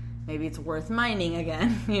 like, maybe it's worth mining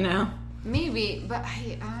again, you know. Maybe, but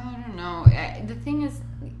I don't know. The thing is,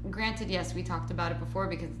 granted, yes, we talked about it before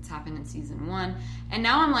because it's happened in season 1, and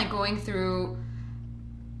now I'm like going through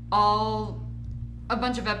a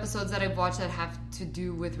bunch of episodes that I've watched that have to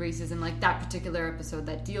do with racism, like that particular episode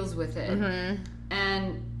that deals with it.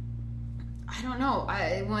 And I don't know,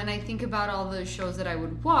 when I think about all the shows that I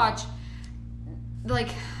would watch, like,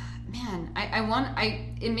 man,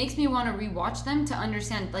 it makes me want to rewatch them to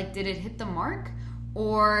understand, like, did it hit the mark,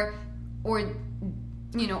 or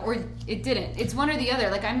you know, or it didn't. It's one or the other.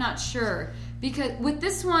 Like, I'm not sure, because with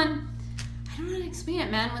this one, I don't know how to explain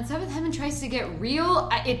it, man. When Seventh Heaven tries to get real,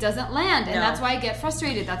 it doesn't land, and that's why I get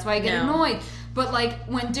frustrated. That's why I get annoyed. But like,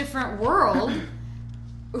 when Different World,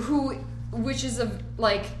 which is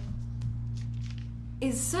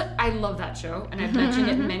I love that show, and I've mentioned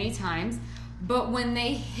it many times. But when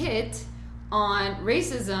they hit on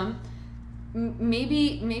racism,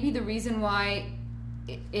 maybe the reason why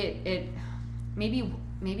it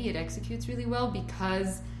executes really well,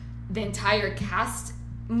 because the entire cast,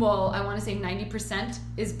 well, I want to say 90%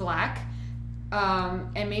 is black,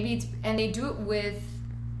 and they do it with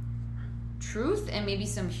truth and maybe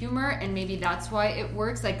some humor, and maybe that's why it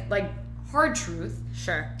works, like hard truth,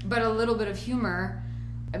 sure, but a little bit of humor,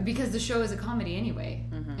 because the show is a comedy anyway.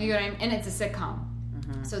 You know what I mean? And it's a sitcom,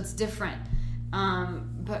 so it's different.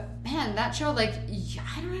 But man, that show, like,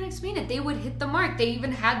 I don't know how to explain it. They would hit the mark. They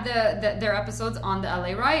even had their episodes on the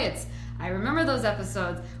LA riots. I remember those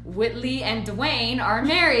episodes. Whitley and Dwayne are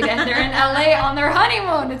married and they're in LA on their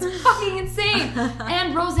honeymoon. It's fucking insane.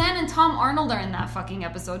 And Roseanne and Tom Arnold are in that fucking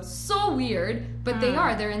episode. So weird, but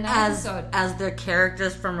they're in that episode. As the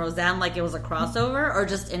characters from Roseanne, like it was a crossover, or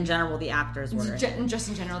just in general the actors were? Just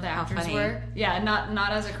in general the actors were. Yeah,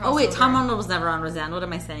 not as a crossover. Oh wait, Tom Arnold was never on Roseanne. What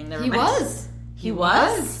am I saying? Never mind. He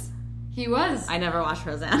was? He was. I never watched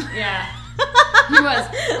Roseanne. Yeah. He was.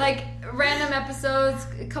 Like, random episodes,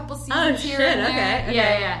 a couple seasons here and there. Okay.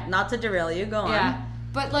 Yeah. Not to derail you, go on. Yeah.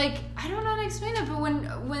 But, like, I don't know how to explain it, but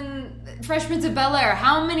when Fresh Prince of Bel-Air,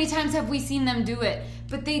 how many times have we seen them do it?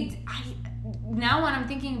 But now when I'm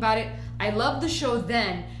thinking about it, I loved the show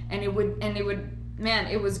then, and it would, man,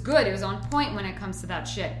 it was good. It was on point when it comes to that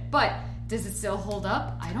shit. But does it still hold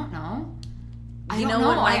up? I don't know. I don't know.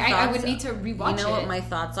 I would need to rewatch it. You know what my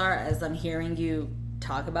thoughts are as I'm hearing you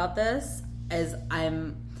talk about this? As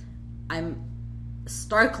I'm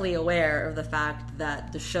starkly aware of the fact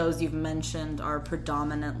that the shows you've mentioned are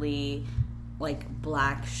predominantly like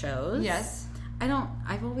black shows. Yes. I'm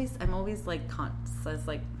always like says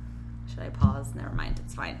like, should I pause? Never mind,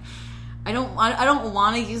 it's fine. I don't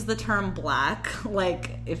want to use the term black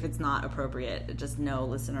like if it's not appropriate. Just know,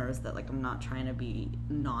 listeners, that like I'm not trying to be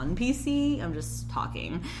non-PC. I'm just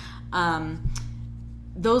talking.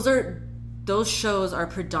 Those shows are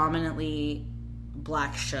predominantly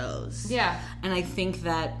black shows. Yeah. And I think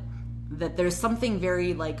that there's something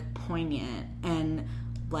very like poignant and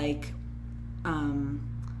like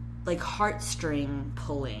heartstring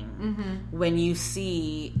pulling when you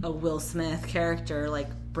see a Will Smith character like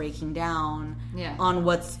breaking down on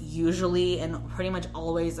what's usually and pretty much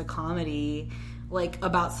always a comedy, like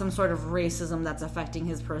about some sort of racism that's affecting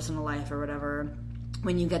his personal life or whatever.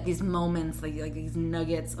 When you get these moments, like these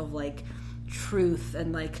nuggets of like truth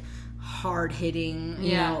and like hard hitting,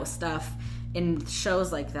 you know, stuff in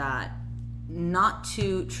shows like that. Not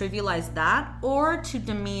to trivialize that or to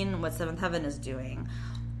demean what Seventh Heaven is doing.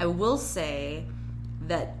 I will say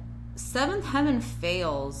that Seventh Heaven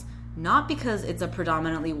fails not because it's a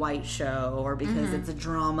predominantly white show or because it's a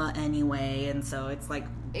drama anyway, and so it's like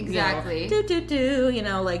exactly you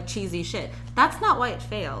know, like cheesy shit. That's not why it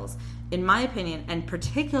fails, in my opinion, and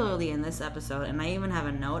particularly in this episode. And I even have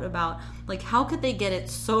a note about like how could they get it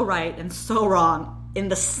so right and so wrong in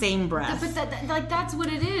the same breath? But that's what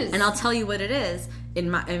it is. And I'll tell you what it is.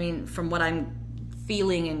 From what I'm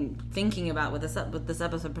feeling and thinking about with this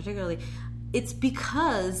episode particularly, it's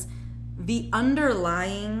because the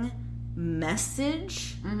underlying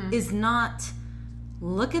message is not,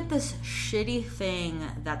 look at this shitty thing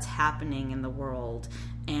that's happening in the world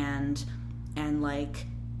and like,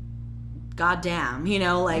 goddamn, you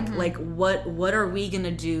know, like what are we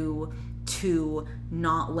gonna do to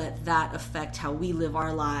not let that affect how we live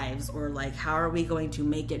our lives, or like how are we going to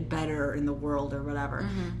make it better in the world or whatever.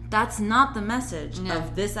 That's not the message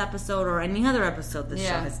of this episode or any other episode this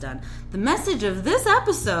show has done. The message of this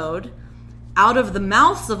episode, out of the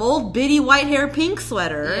mouths of old bitty white hair pink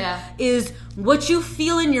sweater, is what you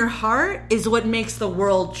feel in your heart is what makes the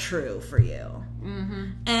world true for you.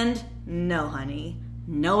 And no, honey,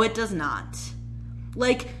 no, it does not.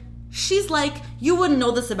 Like, she's like, you wouldn't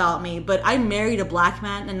know this about me, but I married a black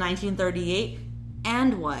man in 1938,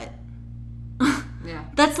 and what? Yeah.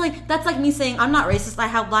 That's like me saying, I'm not racist, I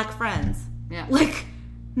have black friends. Yeah. Like,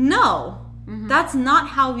 no. That's not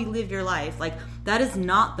how we live your life. Like, that is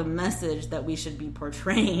not the message that we should be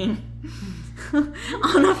portraying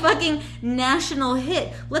on a fucking national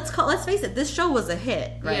hit. Let's face it, this show was a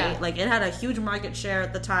hit, right? Yeah. Like, it had a huge market share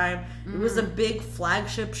at the time. It was a big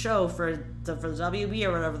flagship show for the WB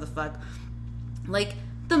or whatever the fuck. Like,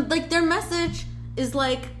 their message is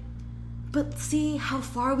like, but see how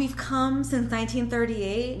far we've come since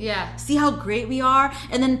 1938? Yeah. See how great we are?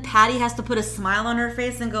 And then Patty has to put a smile on her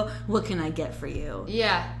face and go, what can I get for you?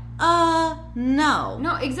 Yeah. No.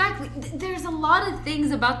 No, exactly. There's a lot of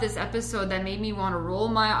things about this episode that made me want to roll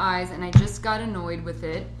my eyes, and I just got annoyed with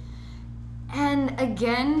it. And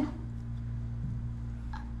again,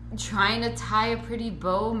 trying to tie a pretty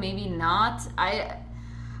bow, maybe not.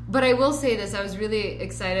 But I will say this: I was really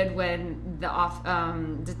excited when the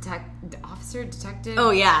detective. Oh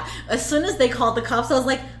yeah! As soon as they called the cops, I was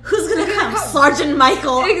like, "Who's gonna come? Sergeant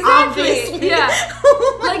Michael." Exactly. Obviously. Yeah.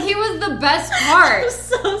 Like, he was the best part. It was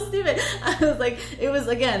so stupid. I was like, it was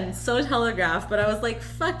again so telegraphed, but I was like,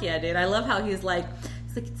 "Fuck yeah, dude!" I love how he's like,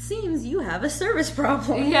 "It seems you have a service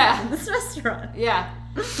problem." Yeah. In this restaurant. Yeah.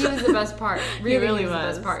 He was the best part. Really was the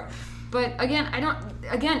best was. part. But again,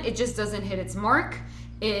 it just doesn't hit its mark.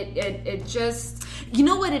 It just... You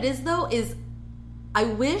know what it is, though, is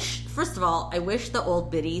first of all, I wish the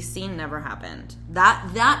old biddy scene never happened.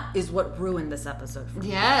 That is what ruined this episode for me.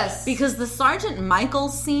 Yes. Because the Sergeant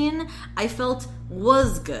Michaels scene, I felt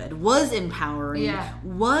was good, was empowering,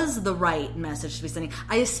 was the right message to be sending.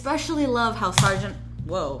 I especially love how Sergeant...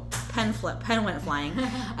 Whoa, pen went flying.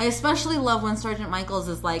 I especially love when Sergeant Michaels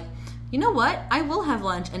is like, you know what? I will have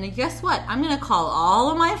lunch, and guess what? I'm going to call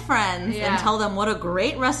all of my friends and tell them what a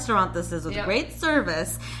great restaurant this is with great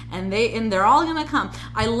service, and they're all going to come.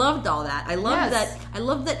 I loved all that. I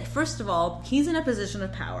love that. First of all, he's in a position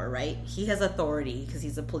of power, right? He has authority because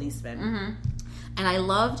he's a policeman, and I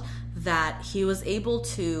loved that he was able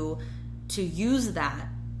to use that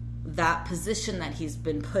that position that he's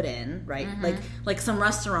been put in, right? Like some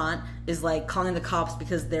restaurant is like calling the cops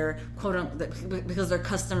because their because their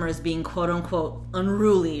customer is being quote unquote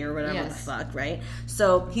unruly or whatever the fuck, right?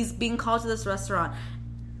 So he's being called to this restaurant,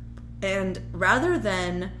 and rather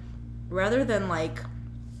than like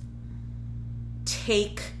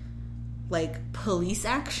take like police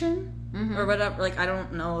action or whatever, like I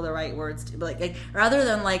don't know the right words to, but like rather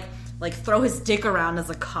than like throw his dick around as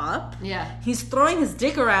a cop. Yeah. He's throwing his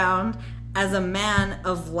dick around as a man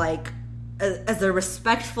of like as a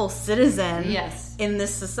respectful citizen in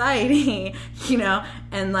this society, you know,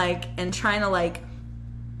 and trying to like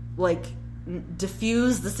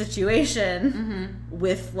diffuse the situation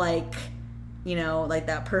with like, you know, like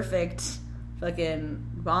that perfect fucking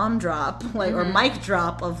bomb drop, like or mic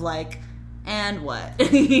drop of like, and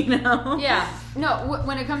what? You know? Yeah. No,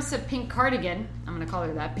 when it comes to Pink Cardigan, I'm going to call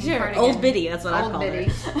her that. Pink Cardigan. Old Biddy, that's what I call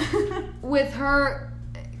her. With her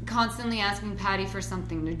constantly asking Patty for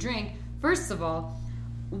something to drink, first of all,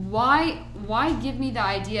 why give me the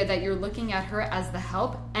idea that you're looking at her as the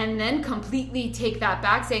help and then completely take that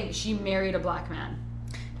back saying she married a black man?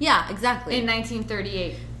 Yeah, exactly. In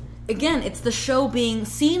 1938. Again, it's the show being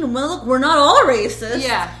seen, well, look, we're not all racist.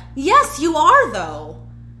 Yeah. Yes, you are, though.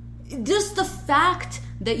 Just the fact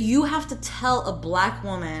that you have to tell a black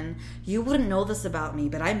woman, you wouldn't know this about me,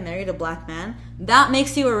 but I married a black man, that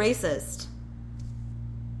makes you a racist.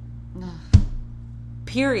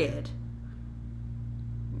 Period.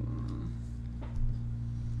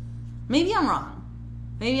 Maybe I'm wrong.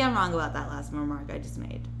 Maybe I'm wrong about that last remark I just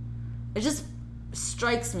made. It just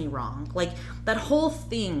strikes me wrong. Like, that whole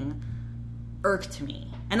thing irked me.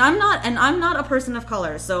 And I'm not a person of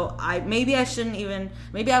color, so maybe I don't even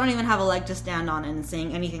have a leg to stand on in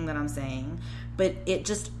saying anything that I'm saying, but it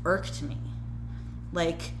just irked me.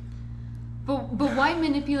 Like, but why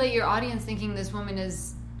manipulate your audience thinking this woman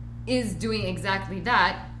is doing exactly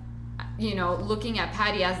that, you know, looking at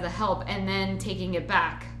Patty as the help and then taking it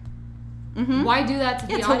back? Why do that to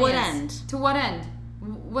the audience? To what end? To what end?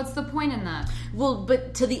 What's the point in that? Well,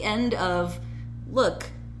 but to the end of, look,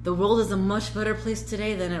 the world is a much better place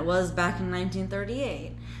today than it was back in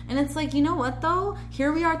 1938. And it's like, you know what, though?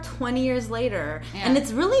 Here we are 20 years later, and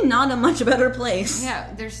it's really not a much better place.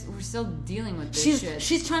 Yeah, we're still dealing with this shit.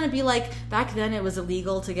 She's trying to be like, back then it was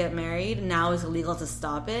illegal to get married, now it's illegal to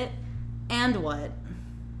stop it. And what?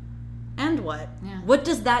 And what? Yeah. What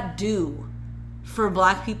does that do for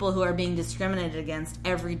black people who are being discriminated against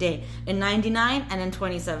every day in 99 and in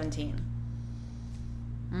 2017?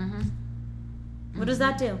 What does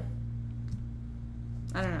that do?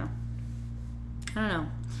 I don't know.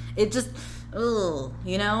 It just,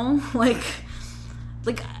 you know? Like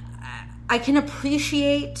I can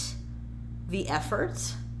appreciate the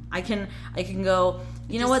effort. I can go,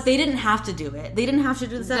 you know what? They didn't have to do it. They didn't have to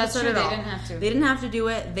do this episode at all. They didn't have to. They didn't have to do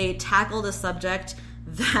it. They tackled a subject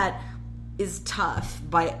that is tough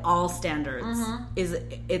by all standards.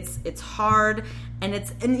 It's hard,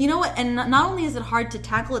 and you know what? And not only is it hard to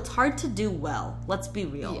tackle, it's hard to do well. Let's be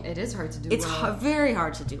real. Yeah, it is hard to do. It's very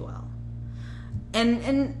hard to do well.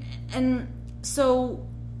 And so,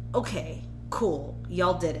 okay, cool,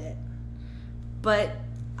 y'all did it, but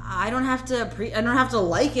I don't have to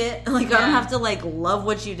like it. Like, I don't have to like love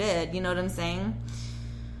what you did. You know what I'm saying?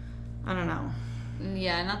 I don't know.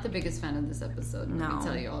 Yeah, not the biggest fan of this episode. No. Let me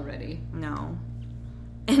tell you already. No.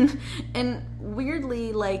 And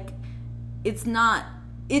weirdly, like, it's not.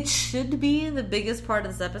 It should be the biggest part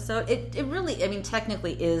of this episode. It really, I mean,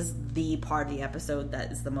 technically is the part of the episode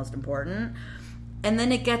that is the most important. And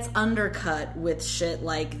then it gets undercut with shit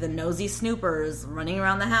like the nosy snoopers running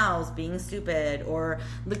around the house being stupid, or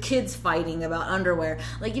the kids fighting about underwear.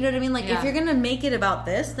 Like, you know what I mean? Like, if you're gonna make it about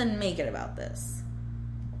this, then make it about this.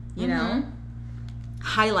 You know?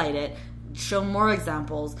 Highlight it, show more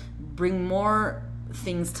examples, bring more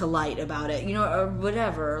things to light about it, you know, or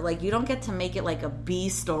whatever. Like, you don't get to make it like a B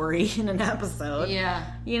story in an episode. Yeah.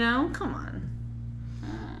 You know? Come on.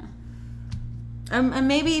 And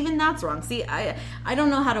maybe even that's wrong. See, I don't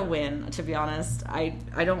know how to win, to be honest. I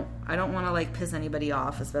don't want to like piss anybody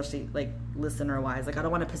off, especially like listener wise. Like, I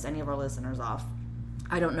don't want to piss any of our listeners off.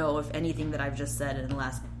 I don't know if anything that I've just said in the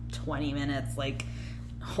last 20 minutes like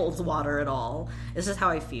holds water at all. It's just how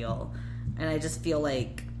I feel, and I just feel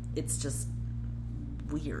like it's just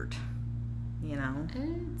weird, you know.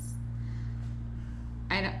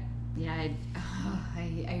 I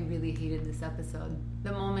really hated this episode.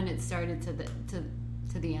 The moment it started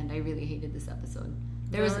to the end, I really hated this episode.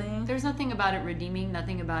 There's nothing about it redeeming,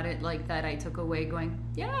 nothing about it like that I took away going,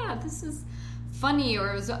 yeah, this is funny,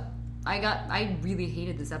 or it was. I really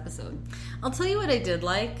hated this episode. I'll tell you what I did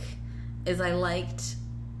like is I liked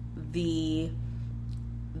the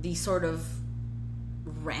sort of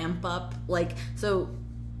ramp up, like, so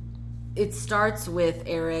it starts with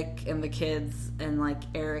Eric and the kids, and like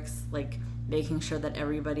Eric's like making sure that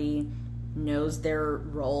everybody knows their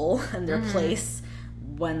role and their place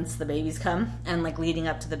once the babies come, and like leading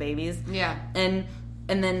up to the babies. Yeah. And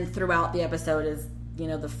then throughout the episode is, you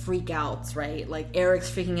know, the freak outs, right? Like Eric's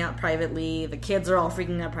freaking out privately, the kids are all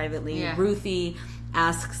freaking out privately. Yeah. Ruthie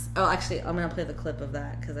asks, oh, actually, I'm going to play the clip of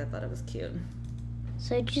that because I thought it was cute.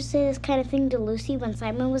 So did you say this kind of thing to Lucy when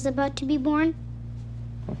Simon was about to be born?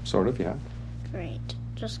 Sort of, yeah. Great.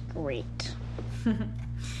 Just great.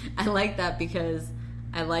 I like that because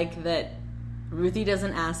I like that Ruthie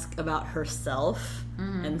doesn't ask about herself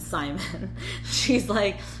and Simon. She's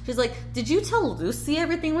like, did you tell Lucy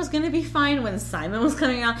everything was going to be fine when Simon was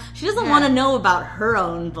coming out? She doesn't want to know about her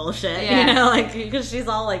own bullshit, you know, like, because she's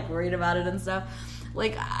all like worried about it and stuff.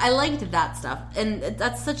 Like, I liked that stuff, and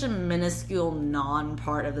that's such a minuscule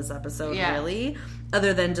non-part of this episode, really,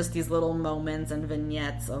 other than just these little moments and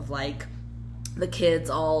vignettes of like the kids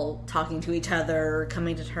all talking to each other,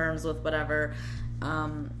 coming to terms with whatever.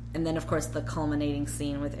 And then, of course, the culminating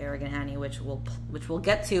scene with Eric and Annie, which we'll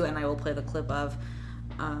get to, and I will play the clip of.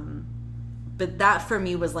 But that, for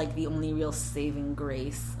me, was, like, the only real saving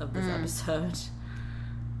grace of this episode.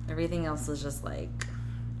 Everything else was just, like,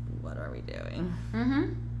 what are we doing?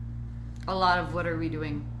 Mm-hmm. A lot of what are we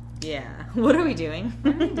doing? Yeah. What are we doing?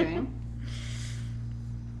 What are we doing?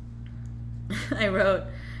 I wrote,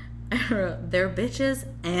 they're bitches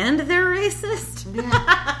and they're racist.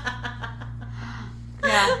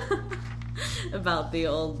 Yeah. About the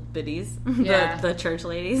old biddies. The church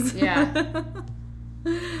ladies. Yeah.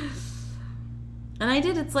 And I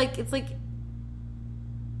did, it's like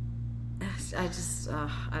I just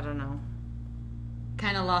I don't know.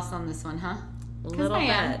 Kind of lost on this one, huh? A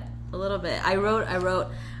little bit. I wrote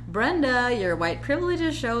Brenda, your white privilege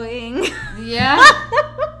is showing. Yeah.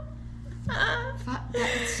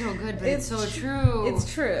 That's so good, but it's so true.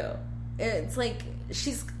 It's true. It's like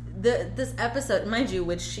she's this episode, mind you,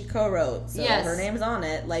 which she co-wrote, so her name's on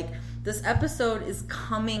it. Like, this episode is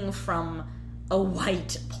coming from a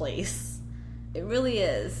white place. It really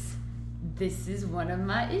is. This is one of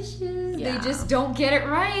my issues. Yeah. They just don't get it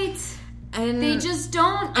right. And they just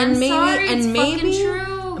don't. And I'm sorry, it's fucking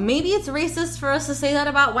true. Maybe it's racist for us to say that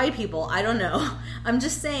about white people. I don't know. I'm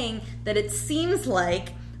just saying that it seems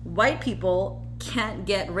like white people can't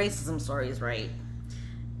get racism stories right.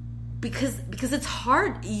 Because it's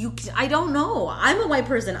hard. I don't know. I'm a white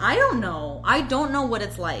person. I don't know. I don't know what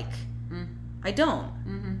it's like. I don't.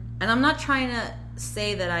 Mm-hmm. And I'm not trying to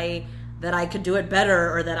say that I could do it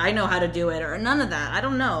better or that I know how to do it or none of that. I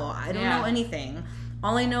don't know. I don't know anything.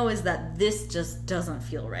 All I know is that this just doesn't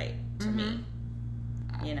feel right to me.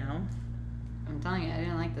 You know? I'm telling you, I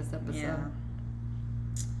didn't like this episode.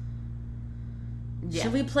 Yeah.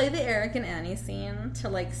 Should we play the Eric and Annie scene to,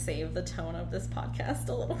 like, save the tone of this podcast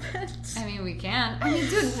a little bit? I mean, we can. I mean,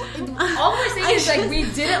 dude, all we're saying is, like, we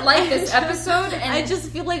didn't like this episode. And I just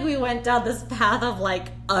feel like we went down this path of, like,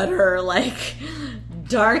 utter, like,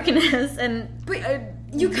 darkness and...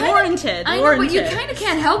 You warranted. I know, but you kind of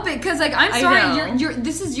can't help it because, like, I'm sorry,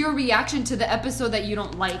 this is your reaction to the episode that you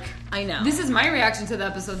don't like. I know. This is my reaction to the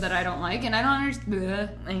episode that I don't like, and I don't understand.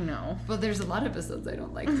 I know. Well, there's a lot of episodes I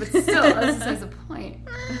don't like, but still, that's besides the point.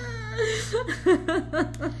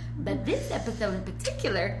 But this episode in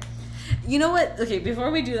particular, you know what? Okay,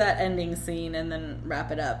 before we do that ending scene and then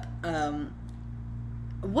wrap it up,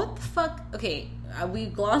 what the fuck? Okay, we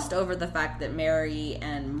glossed over the fact that Mary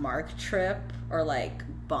and Mark Tripp are, like,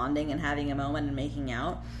 bonding and having a moment and making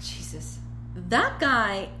out. Jesus. That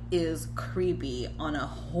guy is creepy on a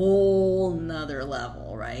whole nother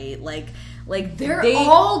level, right? Like they're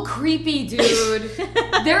all creepy, dude.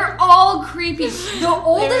 They're all creepy. The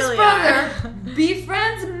oldest really brother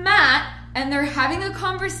befriends Matt, and they're having a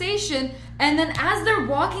conversation, and then as they're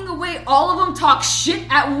walking away, all of them talk shit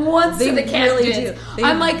at once to the really Camdens.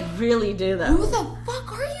 I'm like, really do that. Who the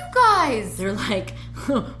fuck are you guys? They're like,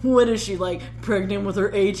 what is she, like, pregnant with her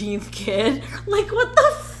 18th kid? Like, what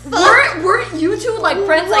the fuck? Weren't you two, like,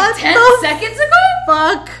 friends, like, 10 seconds ago?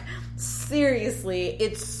 Fuck. Seriously,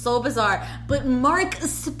 it's so bizarre. But Mark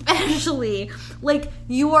especially, like,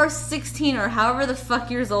 you are 16 or however the fuck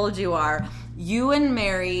years old you are. You and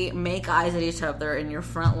Mary make eyes at each other in your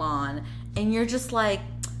front lawn, and you're just like,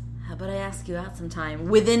 how about I ask you out sometime?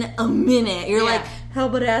 Within a minute, you're like, how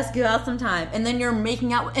about I ask you out sometime? And then you're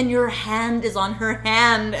making out, and your hand is on her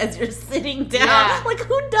hand as you're sitting down. Yeah. Like,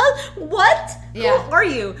 who does what? Yeah. Who are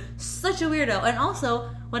you? Such a weirdo. And also,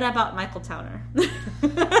 what about Michael Towner?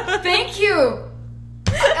 Thank you.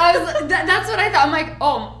 That's what I thought. I'm like,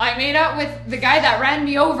 oh, I made out with the guy that ran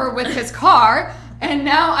me over with his car, and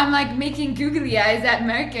now I'm like making googly eyes at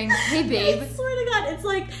Mark and, hey, babe. I swear to God,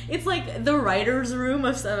 it's like the writer's room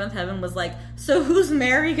of Seventh Heaven was like, so who's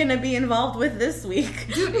Mary gonna be involved with this week?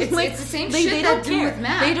 Dude, it's, like, it's the same shit they don't do with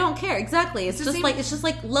Matt. They don't care, exactly. It's just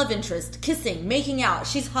like love interest, kissing, making out.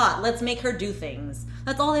 She's hot. Let's make her do things.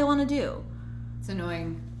 That's all they want to do. It's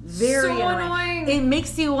annoying. Very so annoying. It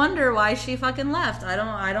makes you wonder why she fucking left. I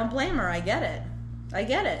don't blame her. I get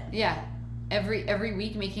it. Yeah. Every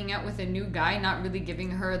week making out with a new guy, not really giving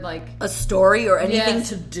her like a story or anything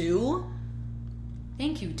to do.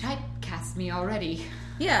 Thank you, typecast me already.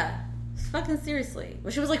 Yeah. Fucking seriously. Well,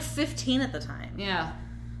 she was like 15 at the time. Yeah.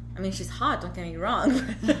 I mean, she's hot, don't get me wrong.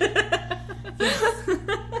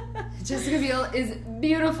 Jessica Biel is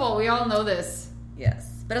beautiful. We all know this. Yes.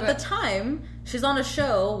 But at the time, she's on a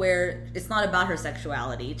show where it's not about her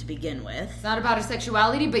sexuality to begin with. It's not about her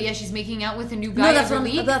sexuality, but yeah, she's making out with a new guy every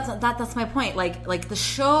week. That's my point. Like the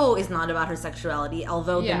show is not about her sexuality,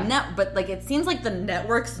 although but like it seems like the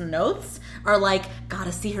network's notes are like,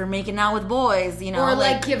 gotta see her making out with boys, you know, or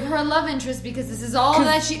like give her a love interest because this is all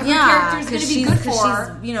that her character is going to be good for.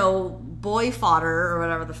 She's, you know, boy fodder or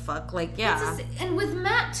whatever the fuck. Like, yeah. And with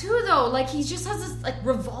Matt too, though, like he just has this like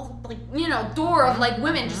door of like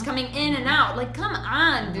women just coming in and out. Like, come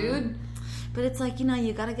on, dude. But it's like, you know,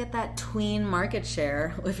 you gotta get that tween market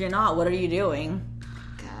share. If you're not, what are you doing?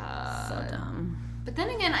 God. So dumb. But then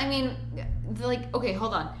again, I mean, like, okay,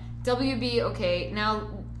 hold on. WB, okay, now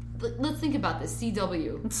let's think about this.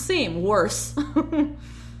 CW. Same, worse.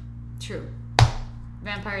 True.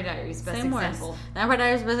 Vampire Diaries, best Same example. Worse. Vampire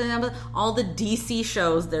Diaries, best example. All the DC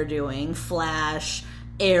shows they're doing. Flash,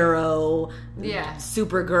 Arrow,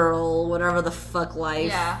 Supergirl, whatever the fuck life.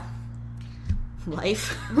 Yeah.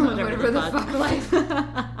 Life? whatever the fuck life.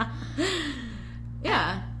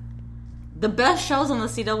 Yeah. The best shows on the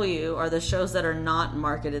CW are the shows that are not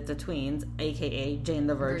marketed to tweens, aka Jane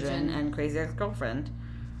the Virgin. And Crazy Ex-Girlfriend.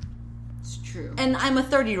 It's true. And I'm a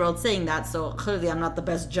 30-year-old saying that, so clearly I'm not the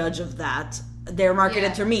best judge of that. They're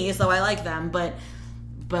marketed to me, so I like them, but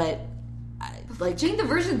like Jane the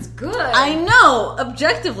Virgin's good. I know,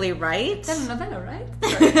 objectively, right? Telenovela, right?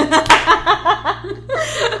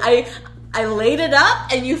 I laid it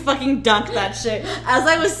up and you fucking dunked that shit. As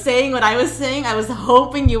I was saying what I was saying, I was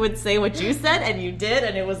hoping you would say what you said, and you did,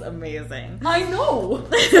 and it was amazing. I know.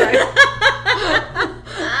 Sorry.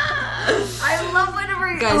 I love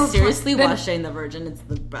whenever guys, seriously, watch Jane the Virgin. It's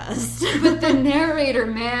the best. But the narrator,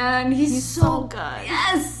 man, he's so good.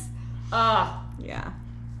 Yes. Yeah.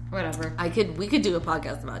 Whatever. We could do a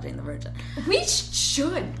podcast about Jane the Virgin. We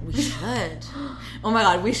should. We should. Oh my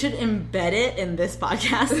god, we should embed it in this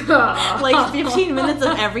podcast. Like 15 minutes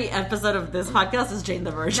of every episode of this podcast is Jane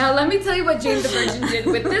the Virgin. Now let me tell you what Jane the Virgin did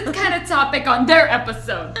with this kind of topic on their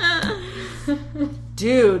episode.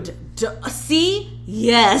 Dude, see?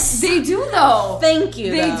 Yes. They do though. Thank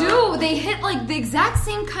you. They do. They hit like the exact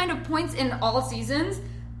same kind of points in all seasons,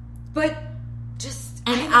 but just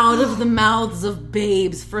and out of the mouths of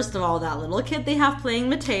babes. First of all, that little kid they have playing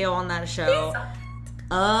Mateo on that show.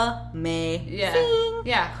 Amazing.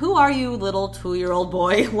 Yeah. Who are you, little 2-year-old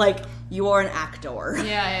boy? Like, you are an actor.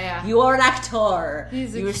 Yeah. You are an actor.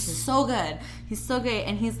 You're so good. He's so great.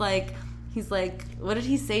 And he's like, what did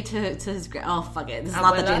he say to his oh, fuck it. This is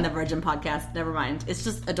not the Jane the Virgin podcast. Never mind. It's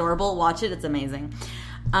just adorable. Watch it. It's amazing.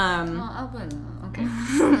 Okay.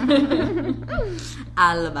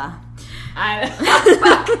 Alba.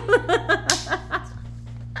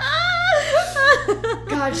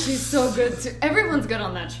 God, she's so good too. Everyone's good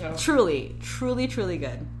on that show. Truly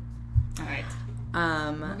good. All right.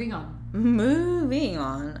 Moving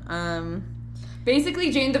on.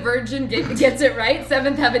 Basically, Jane the Virgin gets it right.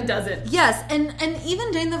 Seventh Heaven doesn't. Yes, and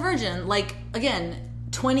even Jane the Virgin, like, again,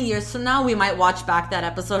 20 years from now, we might watch back that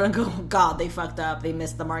episode and go, God, they fucked up. They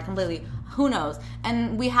missed the mark completely. Who knows?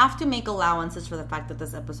 And we have to make allowances for the fact that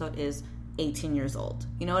this episode is 18 years old.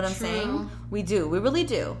 You know what I'm saying? We do. We really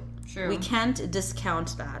do. True. We can't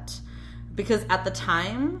discount that. Because at the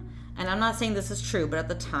time, and I'm not saying this is true, but at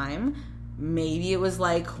the time, maybe it was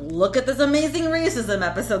like, look at this amazing racism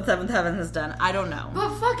episode Seventh Heaven has done. I don't know.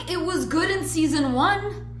 But fuck, it was good in season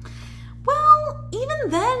 1. Well, even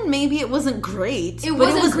then, maybe it wasn't great. It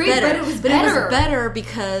wasn't great, but it was better. But it was better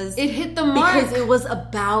because it hit the mark. Because it was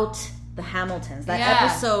about the Hamiltons. That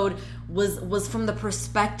episode was from the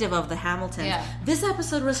perspective of the Hamiltons. Yeah. This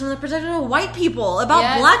episode was from the perspective of white people,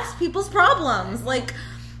 about black people's problems. Like,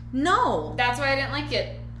 no. That's why I didn't like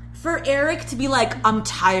it. For Eric to be like, I'm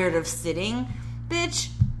tired of sitting, bitch,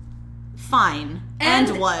 fine.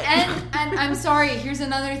 And what? And I'm sorry, here's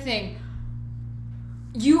another thing.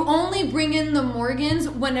 You only bring in the Morgans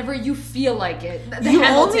whenever you feel like it. You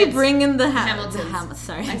only bring in the Hamiltons.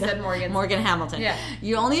 Sorry, I said Morgans. Morgan Hamilton. Yeah.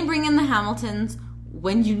 You only bring in the Hamiltons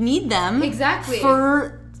when you need them. Exactly.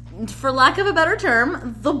 For lack of a better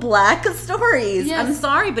term, the black stories. Yes. I'm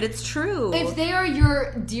sorry, but it's true. If they are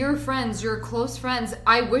your dear friends, your close friends,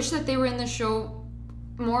 I wish that they were in the show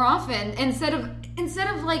more often instead of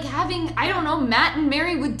like having, I don't know, Matt and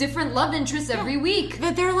Mary with different love interests every week.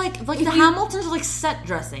 But they're like Hamiltons are like set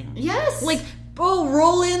dressing. Yes. Like,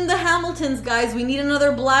 roll in the Hamiltons, guys. We need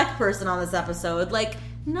another black person on this episode. Like,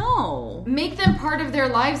 no. Make them part of their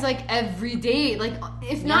lives like every day. Like,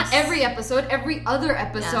 if not every episode, every other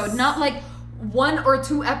episode. Yes. Not like 1 or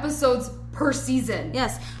 2 episodes per season.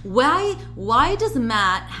 Yes. Why does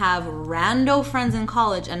Matt have rando friends in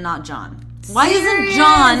college and not John? Why isn't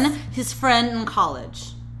John his friend in college?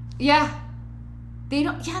 Yeah. They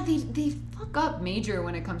don't. Yeah, they fuck up major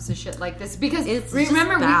when it comes to shit like this. Because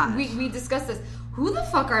remember, we discussed this. Who the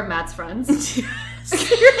fuck are Matt's friends?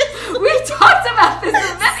 We've talked about this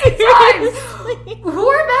many times. Who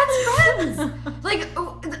are Matt's friends? Like,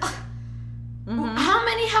 how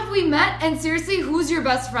many have we met? And seriously, who's your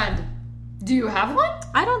best friend? Do you have one?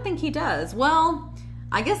 I don't think he does. Well,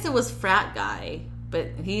 I guess it was Frat Guy,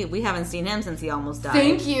 but we haven't seen him since he almost died.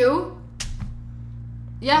 Thank you.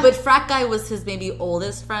 Yeah. But Frat Guy was his maybe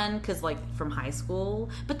oldest friend, because, like, from high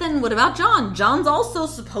school. But then what about John? John's also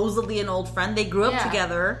supposedly an old friend. They grew up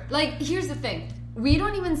together. Like, here's the thing. We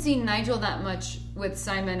don't even see Nigel that much with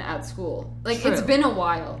Simon at school. Like, True. It's been a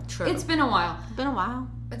while. True. It's been a while. It's been a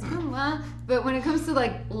while. But when it comes to,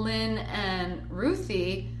 like, Lynn and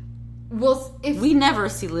Ruthie, we never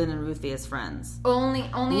see Lynn and Ruthie as friends. Only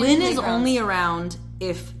Lynn is only around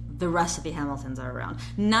if the rest of the Hamiltons are around.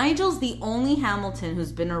 Nigel's the only Hamilton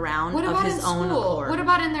who's been around of his own accord. What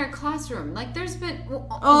about in their classroom? Like, there's been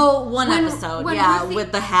one episode, Ruthie,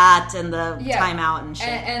 with the hat and the timeout and shit,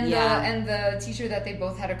 and the teacher that they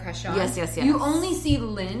both had a crush on. Yes. You only see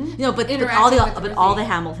Lynn. No, but all the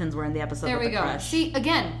Hamiltons were in the episode. There we with the go. Crush. See,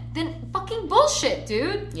 again, then fucking bullshit,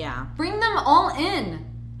 dude. Yeah, bring them all in.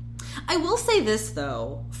 I will say this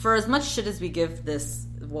though, for as much shit as we give this,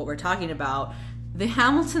 what we're talking about, the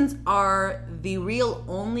Hamiltons are the real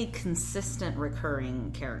only consistent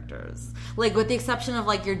recurring characters. Like, with the exception of,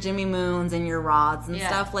 like, your Jimmy Moons and your Rods and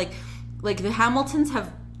stuff, like the Hamiltons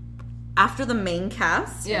have, after the main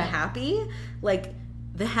cast and Happy, like,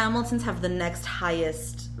 the Hamiltons have the next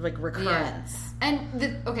highest, like, recurrence. And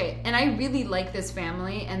and I really like this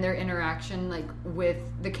family and their interaction, like, with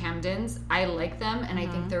the Camdens. I like them, and I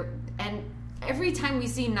think and every time we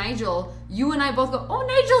see Nigel, you and I both go, "Oh,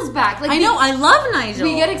 Nigel's back!" Like, I love Nigel.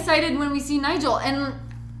 We get excited when we see Nigel, and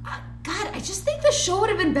God, I just think the show would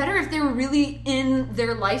have been better if they were really in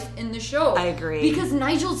their life in the show. I agree, because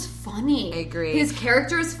Nigel's funny. I agree. His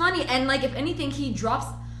character is funny, and, like, if anything, he drops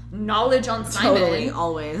knowledge on Simon. Totally,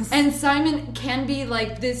 always. And Simon can be,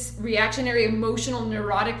 like, this reactionary, emotional,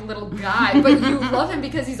 neurotic little guy, but you love him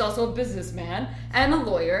because he's also a businessman and a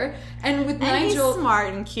lawyer. And with Nigel, he's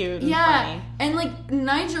smart and cute and funny. And, like,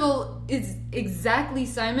 Nigel is exactly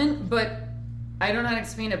Simon, but I don't know how to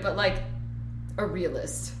explain it, but, like, a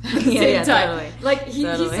realist at the same time. Totally. Like, he's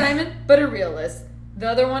Simon, but a realist. The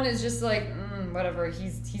other one is just like, whatever,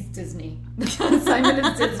 he's Disney. Simon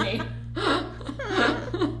is Disney.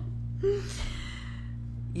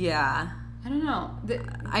 Yeah. I don't know.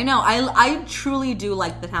 I know. I truly do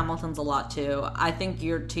like the Hamiltons a lot too. I think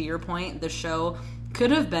to your point, the show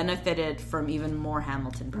could have benefited from even more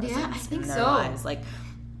Hamilton presence. Yeah, I think in their so. Lives. Like,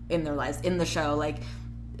 in their lives, in the show, like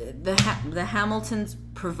the Hamiltons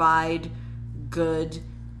provide good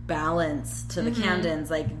balance to the Camdens.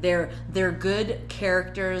 Like, they're good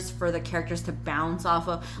characters for the characters to bounce off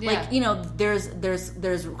of. Like, you know, there's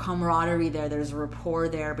camaraderie there, there's rapport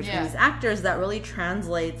there between these actors that really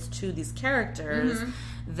translates to these characters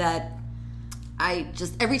that I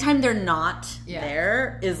just, every time they're not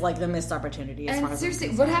there is like the missed opportunity. As far as seriously,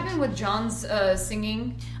 what happened with John's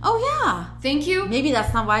singing? Oh yeah, thank you. Maybe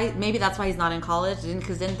that's why he's not in college.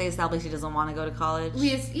 Because didn't they establish he doesn't want to go to college?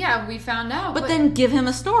 We found out. But then give him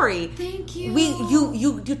a story. Thank you.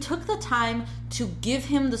 You took the time to give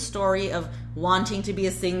him the story of wanting to be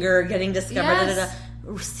a singer, getting discovered. Yes.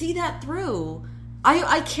 See that through.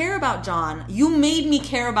 I care about John. You made me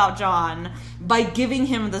care about John by giving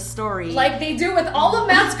him the story. Like they do with all of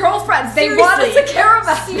Matt's girlfriends. They want us to care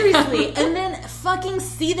about. Seriously. And then fucking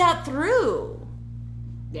see that through.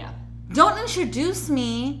 Yeah. Don't introduce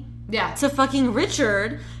me to fucking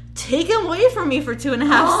Richard. Take him away from me for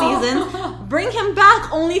 2.5 seasons. Bring him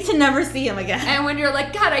back only to never see him again. And when you're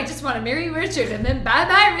like, God, I just want to marry Richard. And then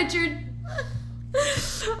bye-bye, Richard.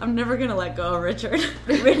 I'm never gonna let go of Richard.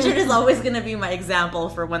 Richard is always gonna be my example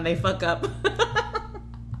for when they fuck up.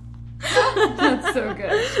 That's so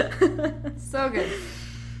good. So good.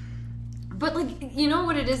 But, like, you know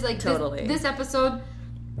what it is? Like, totally. This episode,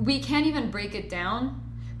 we can't even break it down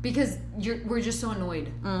because we're just so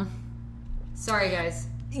annoyed. Sorry, guys.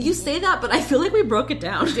 You say that, but I feel like we broke it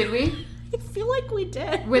down. Did we? I feel like we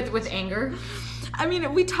did. With anger? I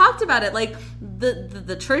mean, we talked about it. Like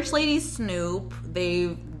the church ladies snoop.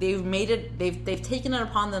 They've made it. They've taken it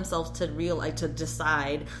upon themselves to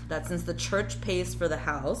decide that since the church pays for the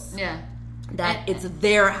house, it's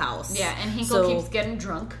their house. Yeah, and Hinkle keeps getting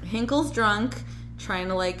drunk. Hinkle's drunk, trying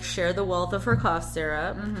to like share the wealth of her cough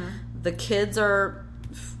syrup. Mm-hmm. The kids are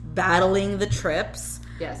battling the trips.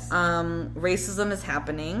 Yes. Racism is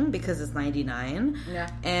happening because it's 99. Yeah.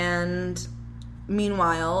 And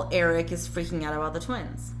meanwhile, Eric is freaking out about the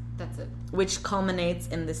twins. That's it. Which culminates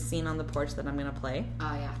in this scene on the porch that I'm going to play.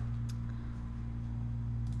 Oh, yeah.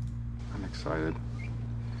 I'm excited.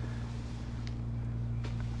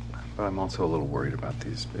 But I'm also a little worried about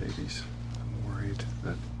these babies. I'm worried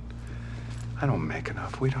that I don't make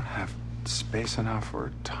enough. We don't have space enough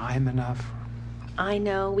or time enough. I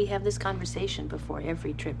know. We have this conversation before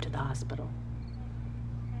every trip to the hospital.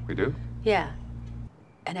 We do? Yeah.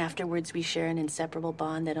 And afterwards we share an inseparable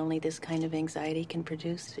bond that only this kind of anxiety can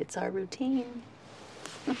produce. It's our routine.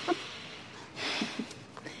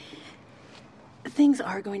 Things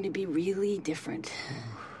are going to be really different.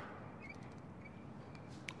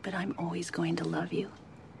 But I'm always going to love you.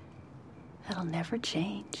 That'll never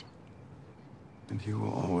change. And you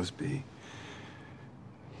will always be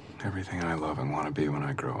everything I love and want to be when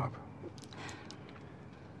I grow up.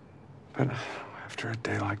 But after a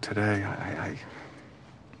day like today,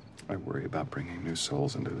 I worry about bringing new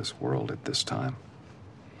souls into this world at this time.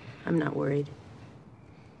 I'm not worried.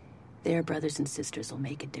 Their brothers and sisters will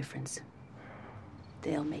make a difference.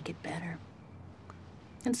 They'll make it better.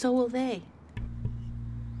 And so will they.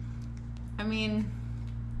 I mean,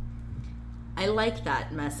 I like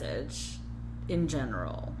that message in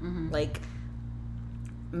general. Mm-hmm. Like,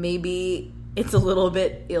 maybe it's a little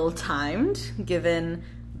bit ill-timed given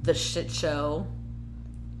the shit show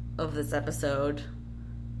of this episode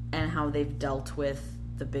and how they've dealt with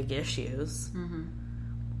the big issues. Mm-hmm.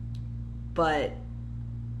 But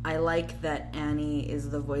I like that Annie is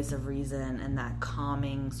the voice of reason and that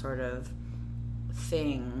calming sort of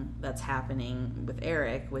thing that's happening with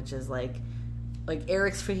Eric, which is like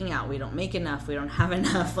Eric's freaking out. We don't make enough. We don't have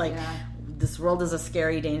enough. Like, this world is a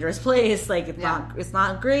scary, dangerous place. Like, it's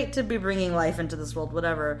not great to be bringing life into this world,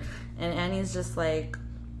 whatever. And Annie's just like,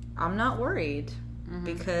 I'm not worried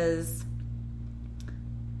because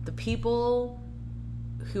the people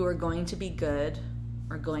who are going to be good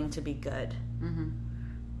are going to be good. Mm-hmm.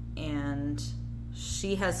 And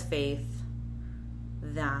she has faith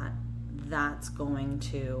that that's going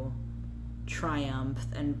to triumph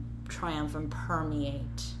and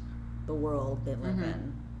permeate the world they live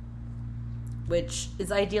in. Which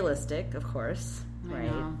is idealistic, of course,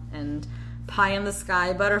 right? And pie in the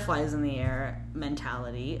sky, butterflies in the air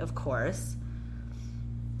mentality, of course.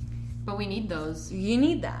 But we need those. You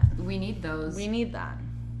need that. We need those. We need that.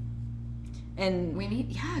 And we need,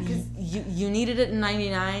 because you needed it in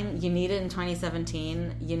 99. You need it in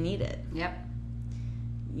 2017. You need it. Yep.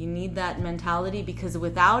 You need that mentality because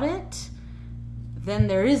without it, then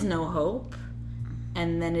there is no hope,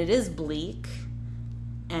 and then it is bleak,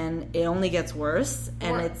 and it only gets worse,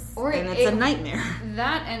 and it's a nightmare.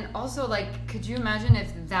 That, and also, like, could you imagine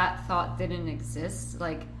if that thought didn't exist?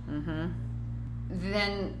 Like,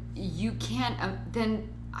 then you can't. Then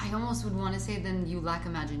I almost would want to say, then you lack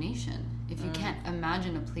imagination. If you can't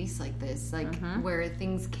imagine a place like this, like where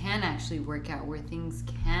things can actually work out, where things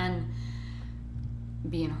can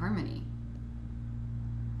be in harmony.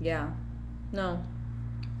 Yeah. No.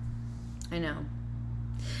 I know.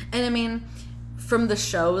 And I mean, from the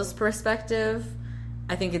show's perspective,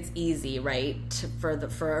 I think it's easy, right, for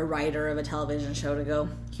a writer of a television show to go,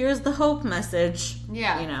 here's the hope message.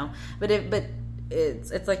 Yeah. You know. But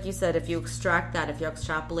it's like you said, if you extract that, if you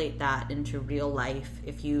extrapolate that into real life,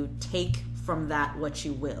 if you take from that what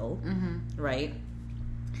you will, right?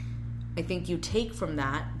 I think you take from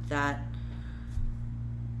that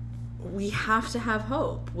we have to have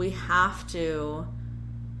hope. We have to,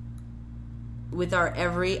 with our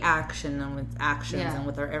every action and with actions and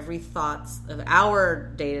with our every thoughts of our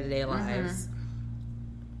day-to-day lives,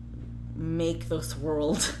 make this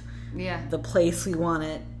world the place we want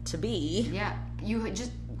it to be. Yeah. You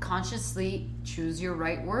just consciously choose your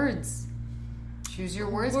right words. Choose your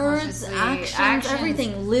words consciously. Actions,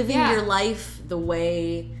 everything. Living your life the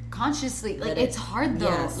way consciously. Like, it's hard, though.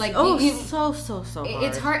 Yes. Like, so hard.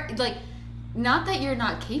 It's hard. Like, not that you're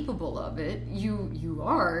not capable of it. You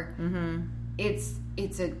are. Mm-hmm.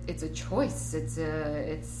 It's a choice.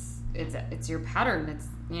 It's your pattern. It's,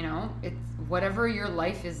 you know, it's whatever your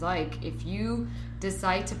life is like. If you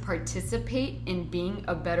decide to participate in being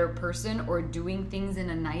a better person or doing things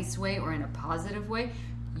in a nice way or in a positive way,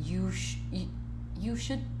 you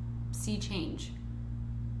should see change.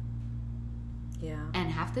 Yeah. And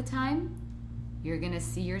half the time, you're gonna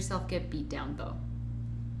see yourself get beat down, though.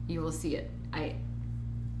 You will see it.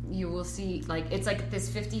 You will see, like, it's like this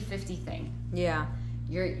 50-50 thing. Yeah.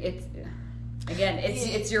 It's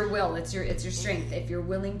your will. It's your strength. If you're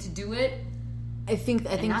willing to do it, I think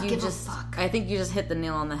you just hit the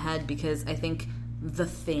nail on the head, because I think the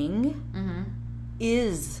thing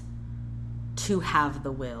is to have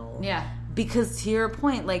the will. Yeah. Because to your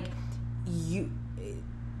point, like,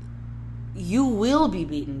 you will be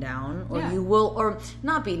beaten down, or you will, or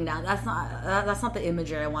not beaten down. That's not the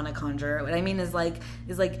imagery I want to conjure. What I mean is like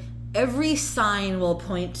every sign will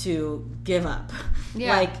point to give up.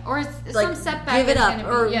 Yeah. Like, or some setback. Give it up.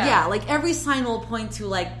 Or like every sign will point to,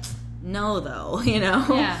 like, no, though, you know?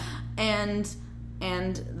 Yeah. And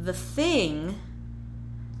the thing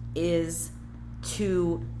is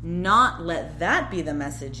to not let that be the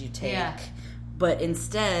message you take, but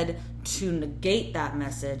instead to negate that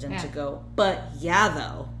message and to go, but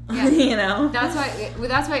though, you know. That's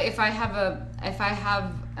why if I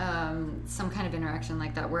have some kind of interaction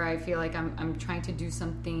like that where I feel like I'm trying to do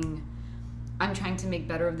something, I'm trying to make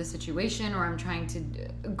better of the situation, or I'm trying to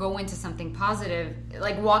go into something positive,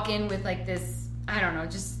 like walk in with like this, I don't know,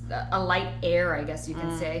 just a light air, I guess you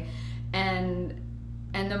can say, and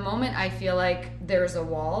the moment I feel like there's a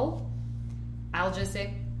wall, I'll just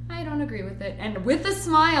say, I don't agree with it. And with a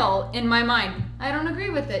smile in my mind, I don't agree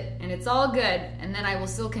with it. And it's all good. And then I will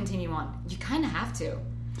still continue on. You kind of have to.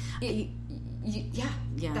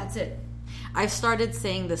 That's it. I've started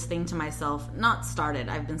saying this thing to myself. Not started.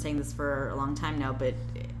 I've been saying this for a long time now, but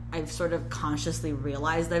I've sort of consciously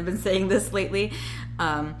realized I've been saying this lately.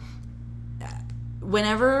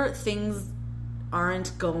 Whenever things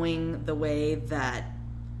aren't going the way that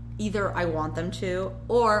either I want them to,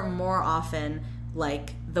 or more often,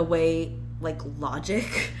 like, the way, like,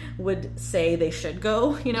 logic would say they should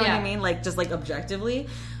go, you know what I mean? Like, just, like, objectively.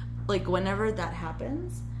 Like, whenever that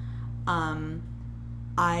happens,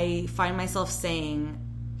 I find myself saying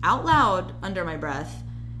out loud under my breath,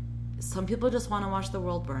 some people just want to watch the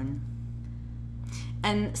world burn.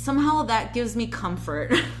 And somehow that gives me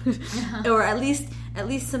comfort, or at least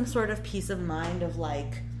some sort of peace of mind of,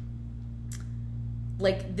 like,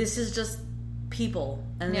 this is just people,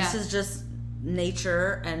 and this is just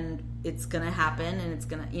nature, and it's gonna happen, and it's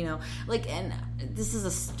gonna, you know, like, and this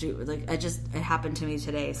is it happened to me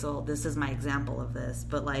today, so this is my example of this,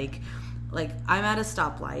 but like I'm at a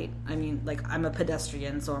stoplight. I mean, like, I'm a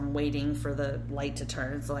pedestrian, so I'm waiting for the light to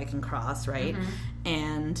turn so I can cross, right?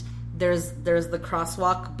 And there's the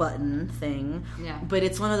crosswalk button thing, but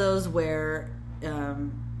it's one of those where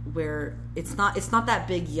it's not that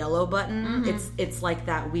big yellow button. It's like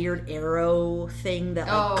that weird arrow thing that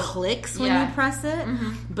clicks when you press it.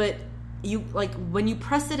 But you, like, when you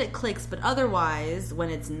press it, it clicks, but otherwise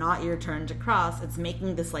when it's not your turn to cross, it's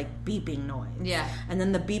making this, like, beeping noise. Yeah. And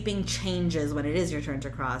then the beeping changes when it is your turn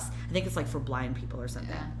to cross. I think it's like for blind people or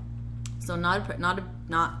something. Yeah. So not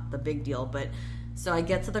the big deal, but so I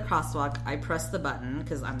get to the crosswalk, I press the button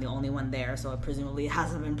because I'm the only one there, so presumably it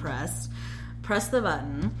hasn't been pressed. Press the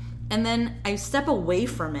button, and then I step away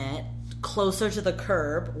from it closer to the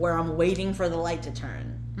curb where I'm waiting for the light to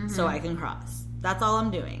turn so I can cross. That's all I'm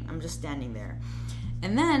doing. I'm just standing there.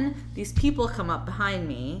 And then these people come up behind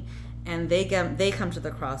me, and they come to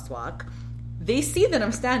the crosswalk. They see that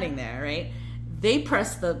I'm standing there, right? They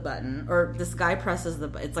press the button, or this guy presses the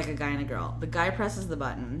button. It's like a guy and a girl. The guy presses the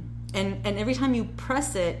button, and every time you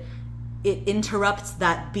press it, it interrupts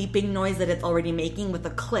that beeping noise that it's already making with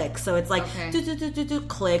a click. So it's like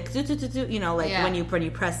click, you know, like when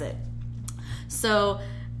you press it. So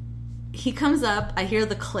he comes up, I hear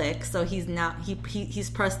the click, so he's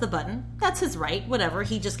pressed the button. That's his right, whatever.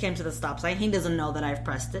 He just came to the stop sign. He doesn't know that I've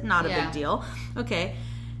pressed it. Not a big deal. Okay.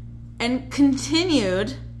 And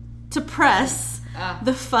continued to press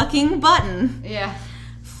the fucking button. Yeah.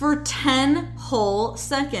 For 10 whole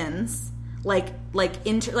seconds. Like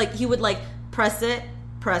he would, like, press it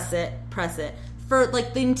for,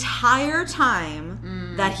 like, the entire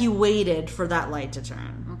time that he waited for that light to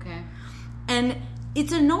turn. Okay. And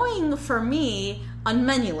it's annoying for me on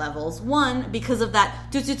many levels. One, because of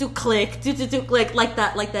that click, click, like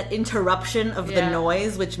that interruption of the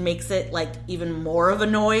noise, which makes it like even more of a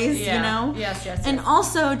noise, you know? Yes. And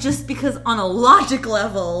also just because on a logic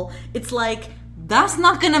level, it's like, that's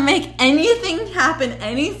not going to make anything happen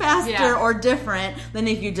any faster or different than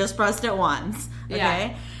if you just pressed it once. Okay?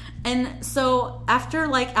 Yeah. And so after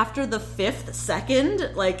the 5th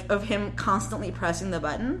second, like, of him constantly pressing the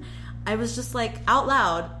button, I was just like, out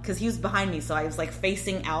loud, because he was behind me, so I was like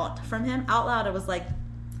facing out from him. Out loud, I was like,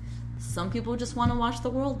 some people just want to watch the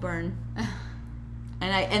world burn.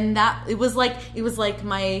 And it was like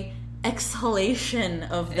my exhalation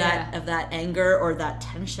of that anger or that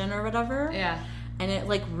tension or whatever. Yeah. And it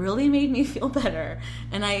like really made me feel better.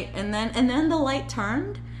 And then the light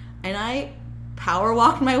turned, and I power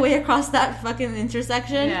walked my way across that fucking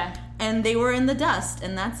intersection, and they were in the dust,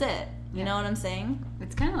 and that's it. You know what I'm saying?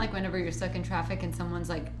 It's kind of like whenever you're stuck in traffic and someone's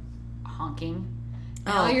like honking.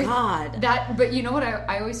 God. But you know what?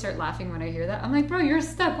 I always start laughing when I hear that. I'm like, bro, you're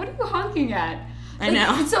stuck. What are you honking at? I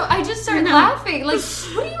know. So I just start laughing. Like,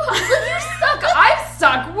 what are you honking? Like, you're stuck. I'm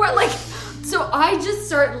stuck. What? Like, so I just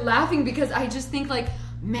start laughing because I just think like,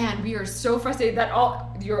 man, we are so frustrated that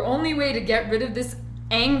your only way to get rid of this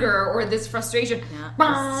anger or this frustration is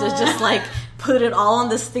to just like put it all on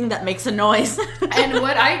this thing that makes a noise. And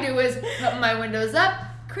what I do is put my windows up,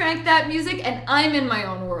 crank that music, and I'm in my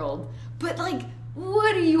own world. But like,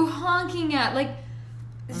 what are you honking at? Like,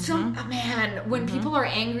 when people are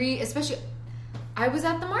angry, especially, I was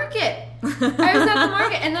at the market. And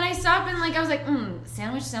then I stopped and like I was like,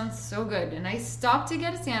 sandwich sounds so good. And I stopped to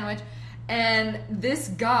get a sandwich, and this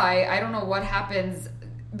guy, I don't know what happens.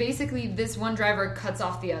 Basically, this one driver cuts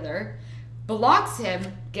off the other, blocks him,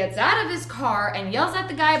 gets out of his car, and yells at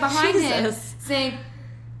the guy behind him, saying,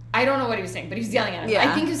 I don't know what he was saying, but he was yelling at him. Yeah.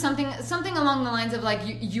 I think it was something along the lines of like,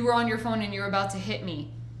 you were on your phone and you were about to hit me.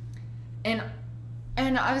 And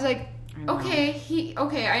I was like, okay,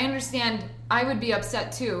 I understand. I would be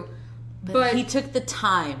upset too. But he took the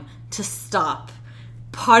time to stop.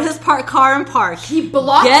 Part his car and park. He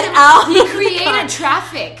blocked him. Out. He created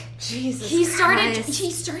traffic. Jesus Christ.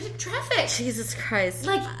 He started traffic. Jesus Christ.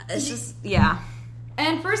 Like, it's just,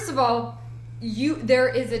 And first of all, there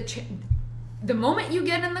is the moment you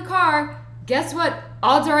get in the car, guess what?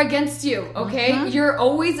 Odds are against you, okay? Mm-hmm. You're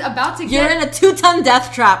always about to You're in a 2-ton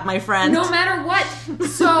death trap, my friend. No matter what.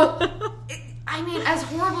 So, I mean, as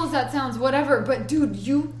horrible as that sounds, whatever, but dude,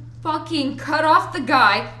 you fucking cut off the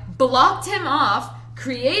guy, blocked him off,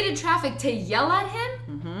 created traffic to yell at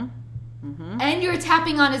him, and you're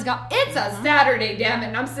tapping on his gun. It's a Saturday, damn it,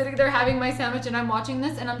 and I'm sitting there having my sandwich and I'm watching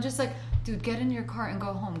this, and I'm just like, dude, get in your car and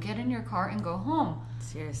go home. Get in your car and go home.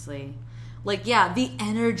 Seriously. Like, the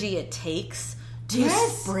energy it takes to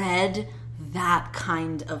spread that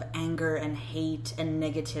kind of anger and hate and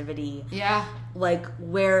negativity. Yeah. Like,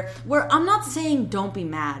 where I'm not saying don't be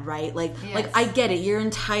mad, right? Like, I get it. You're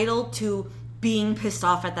entitled to being pissed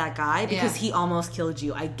off at that guy because he almost killed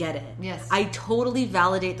you. I get it. Yes. I totally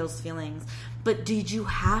validate those feelings. But did you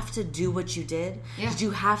have to do what you did? Yeah. Did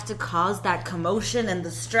you have to cause that commotion and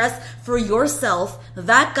the stress for yourself,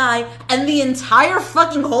 that guy, and the entire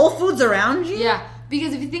fucking Whole Foods around you? Yeah.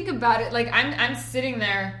 Because if you think about it, like, I'm sitting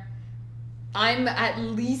there, I'm at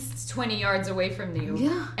least 20 yards away from you.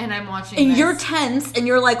 Yeah. And I'm watching and you're tense, and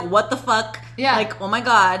you're like, what the fuck? Yeah. Like, oh my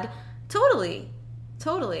God. Totally.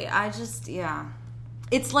 I just,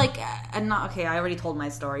 It's like, I already told my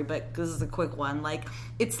story, but this is a quick one. Like,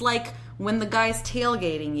 it's like when the guy's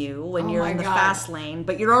tailgating you when you're in the fast lane,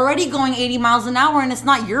 but you're already going 80 miles an hour, and it's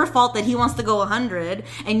not your fault that he wants to go 100,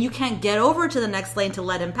 and you can't get over to the next lane to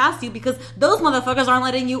let him pass you because those motherfuckers aren't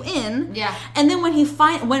letting you in. Yeah. And then when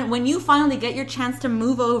when you finally get your chance to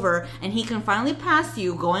move over, and he can finally pass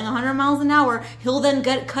you going 100 miles an hour, he'll then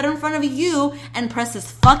get cut in front of you and press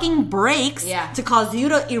his fucking brakes to cause you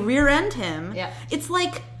to rear end him. Yeah. It's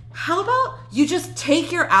like, how about you just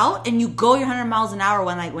take your out and you go your 100 miles an hour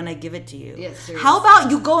when I give it to you? Yes, seriously. How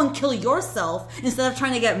about you go and kill yourself instead of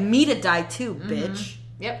trying to get me to die too, bitch?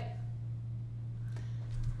 Yep.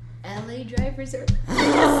 LA drivers are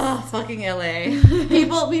fucking LA.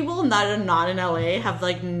 people not in LA have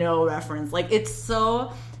like no reference. Like, it's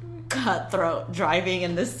so cutthroat driving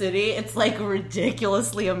in this city. It's like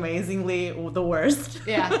ridiculously, amazingly the worst.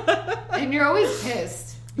 Yeah. And you're always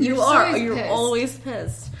pissed. You're always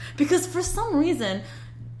pissed. Because for some reason,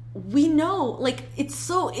 we know, like,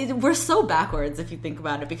 we're so backwards if you think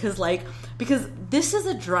about it. Because this is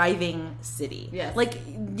a driving city. Yes. Like,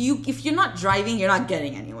 if you're not driving, you're not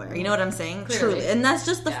getting anywhere. You know what I'm saying? Clearly. Truly. And that's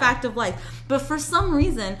just the fact of life. But for some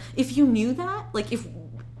reason, if you knew that, like,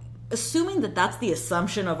 assuming that that's the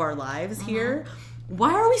assumption of our lives here,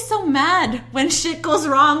 why are we so mad when shit goes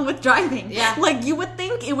wrong with driving? Yeah. Like, you would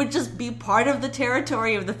think it would just be part of the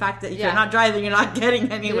territory of the fact that if you're not driving, you're not getting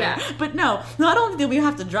anywhere. Yeah. But no, not only do we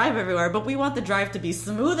have to drive everywhere, but we want the drive to be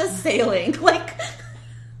smooth as sailing. Like,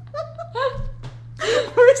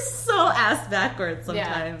 we're so ass backwards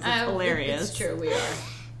sometimes. It's hilarious. It's true, we are.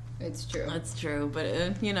 It's true. That's true, but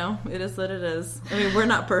it is what it is. I mean, we're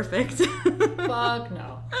not perfect. Fuck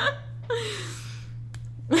no.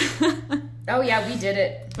 Oh yeah, we did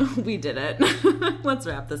it. We did it. Let's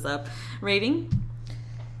wrap this up. Rating?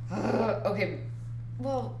 Okay.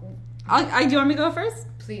 Well, do you want me to go first?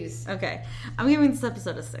 please. Okay. I'm giving this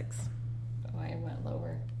episode a 6. Oh, I went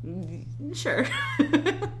lower. Sure.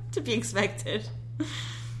 To be expected.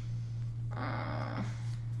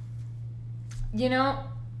 You know,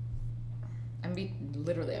 I'm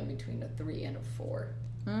between a 3 and a 4.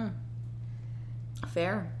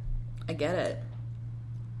 Fair. I get it.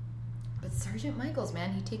 But Sergeant Michaels,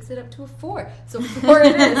 man, he takes it up to a 4. So 4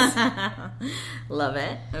 it is. Love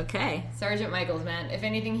it. Okay. Sergeant Michaels, man. If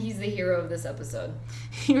anything, he's the hero of this episode.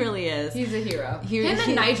 He really is. He's a hero. Him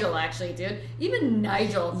and Nigel, actually, dude. Even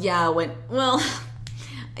Nigel. Yeah,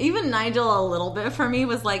 even Nigel a little bit for me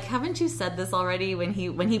was like, haven't you said this already? When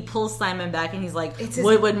he pulls Simon back and he's like,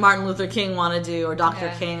 what would Martin Luther King want to do, or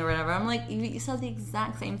Dr. King or whatever? I'm like, you said the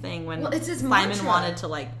exact same thing when Simon mantra. wanted to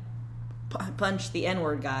like punch the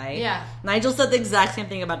N-word guy. Yeah. Nigel said the exact same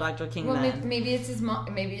thing about Dr. King. Well, then. maybe it's his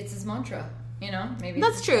mantra. You know, maybe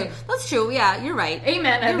that's true. Thing. That's true. Yeah, you're right.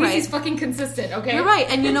 Amen. At least he's fucking consistent. Okay, you're right.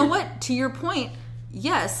 And you know what? To your point,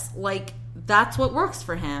 yes, like that's what works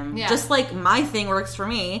for him. Yeah. Just like my thing works for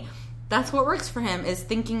me. That's what works for him, is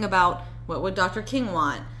thinking about what would Dr. King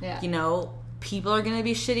want. Yeah. You know, people are going to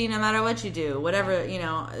be shitty no matter what you do. Whatever, you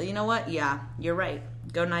know what? Yeah, you're right.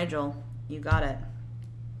 Go Nigel. You got it.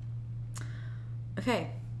 Okay.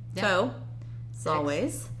 Yeah. So, as 6,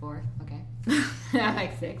 always. 4. Okay. I'm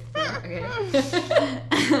like 6. 4. Okay.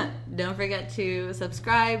 Don't forget to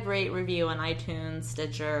subscribe, rate, review on iTunes,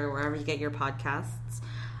 Stitcher, wherever you get your podcasts.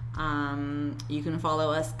 You can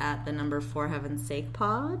follow us at the number For Heaven's Sake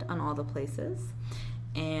Pod on all the places,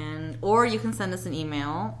 or you can send us an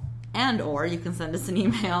email, at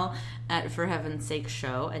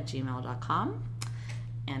forheavensakeshow@gmail.com.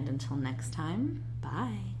 And until next time,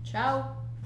 bye. Ciao.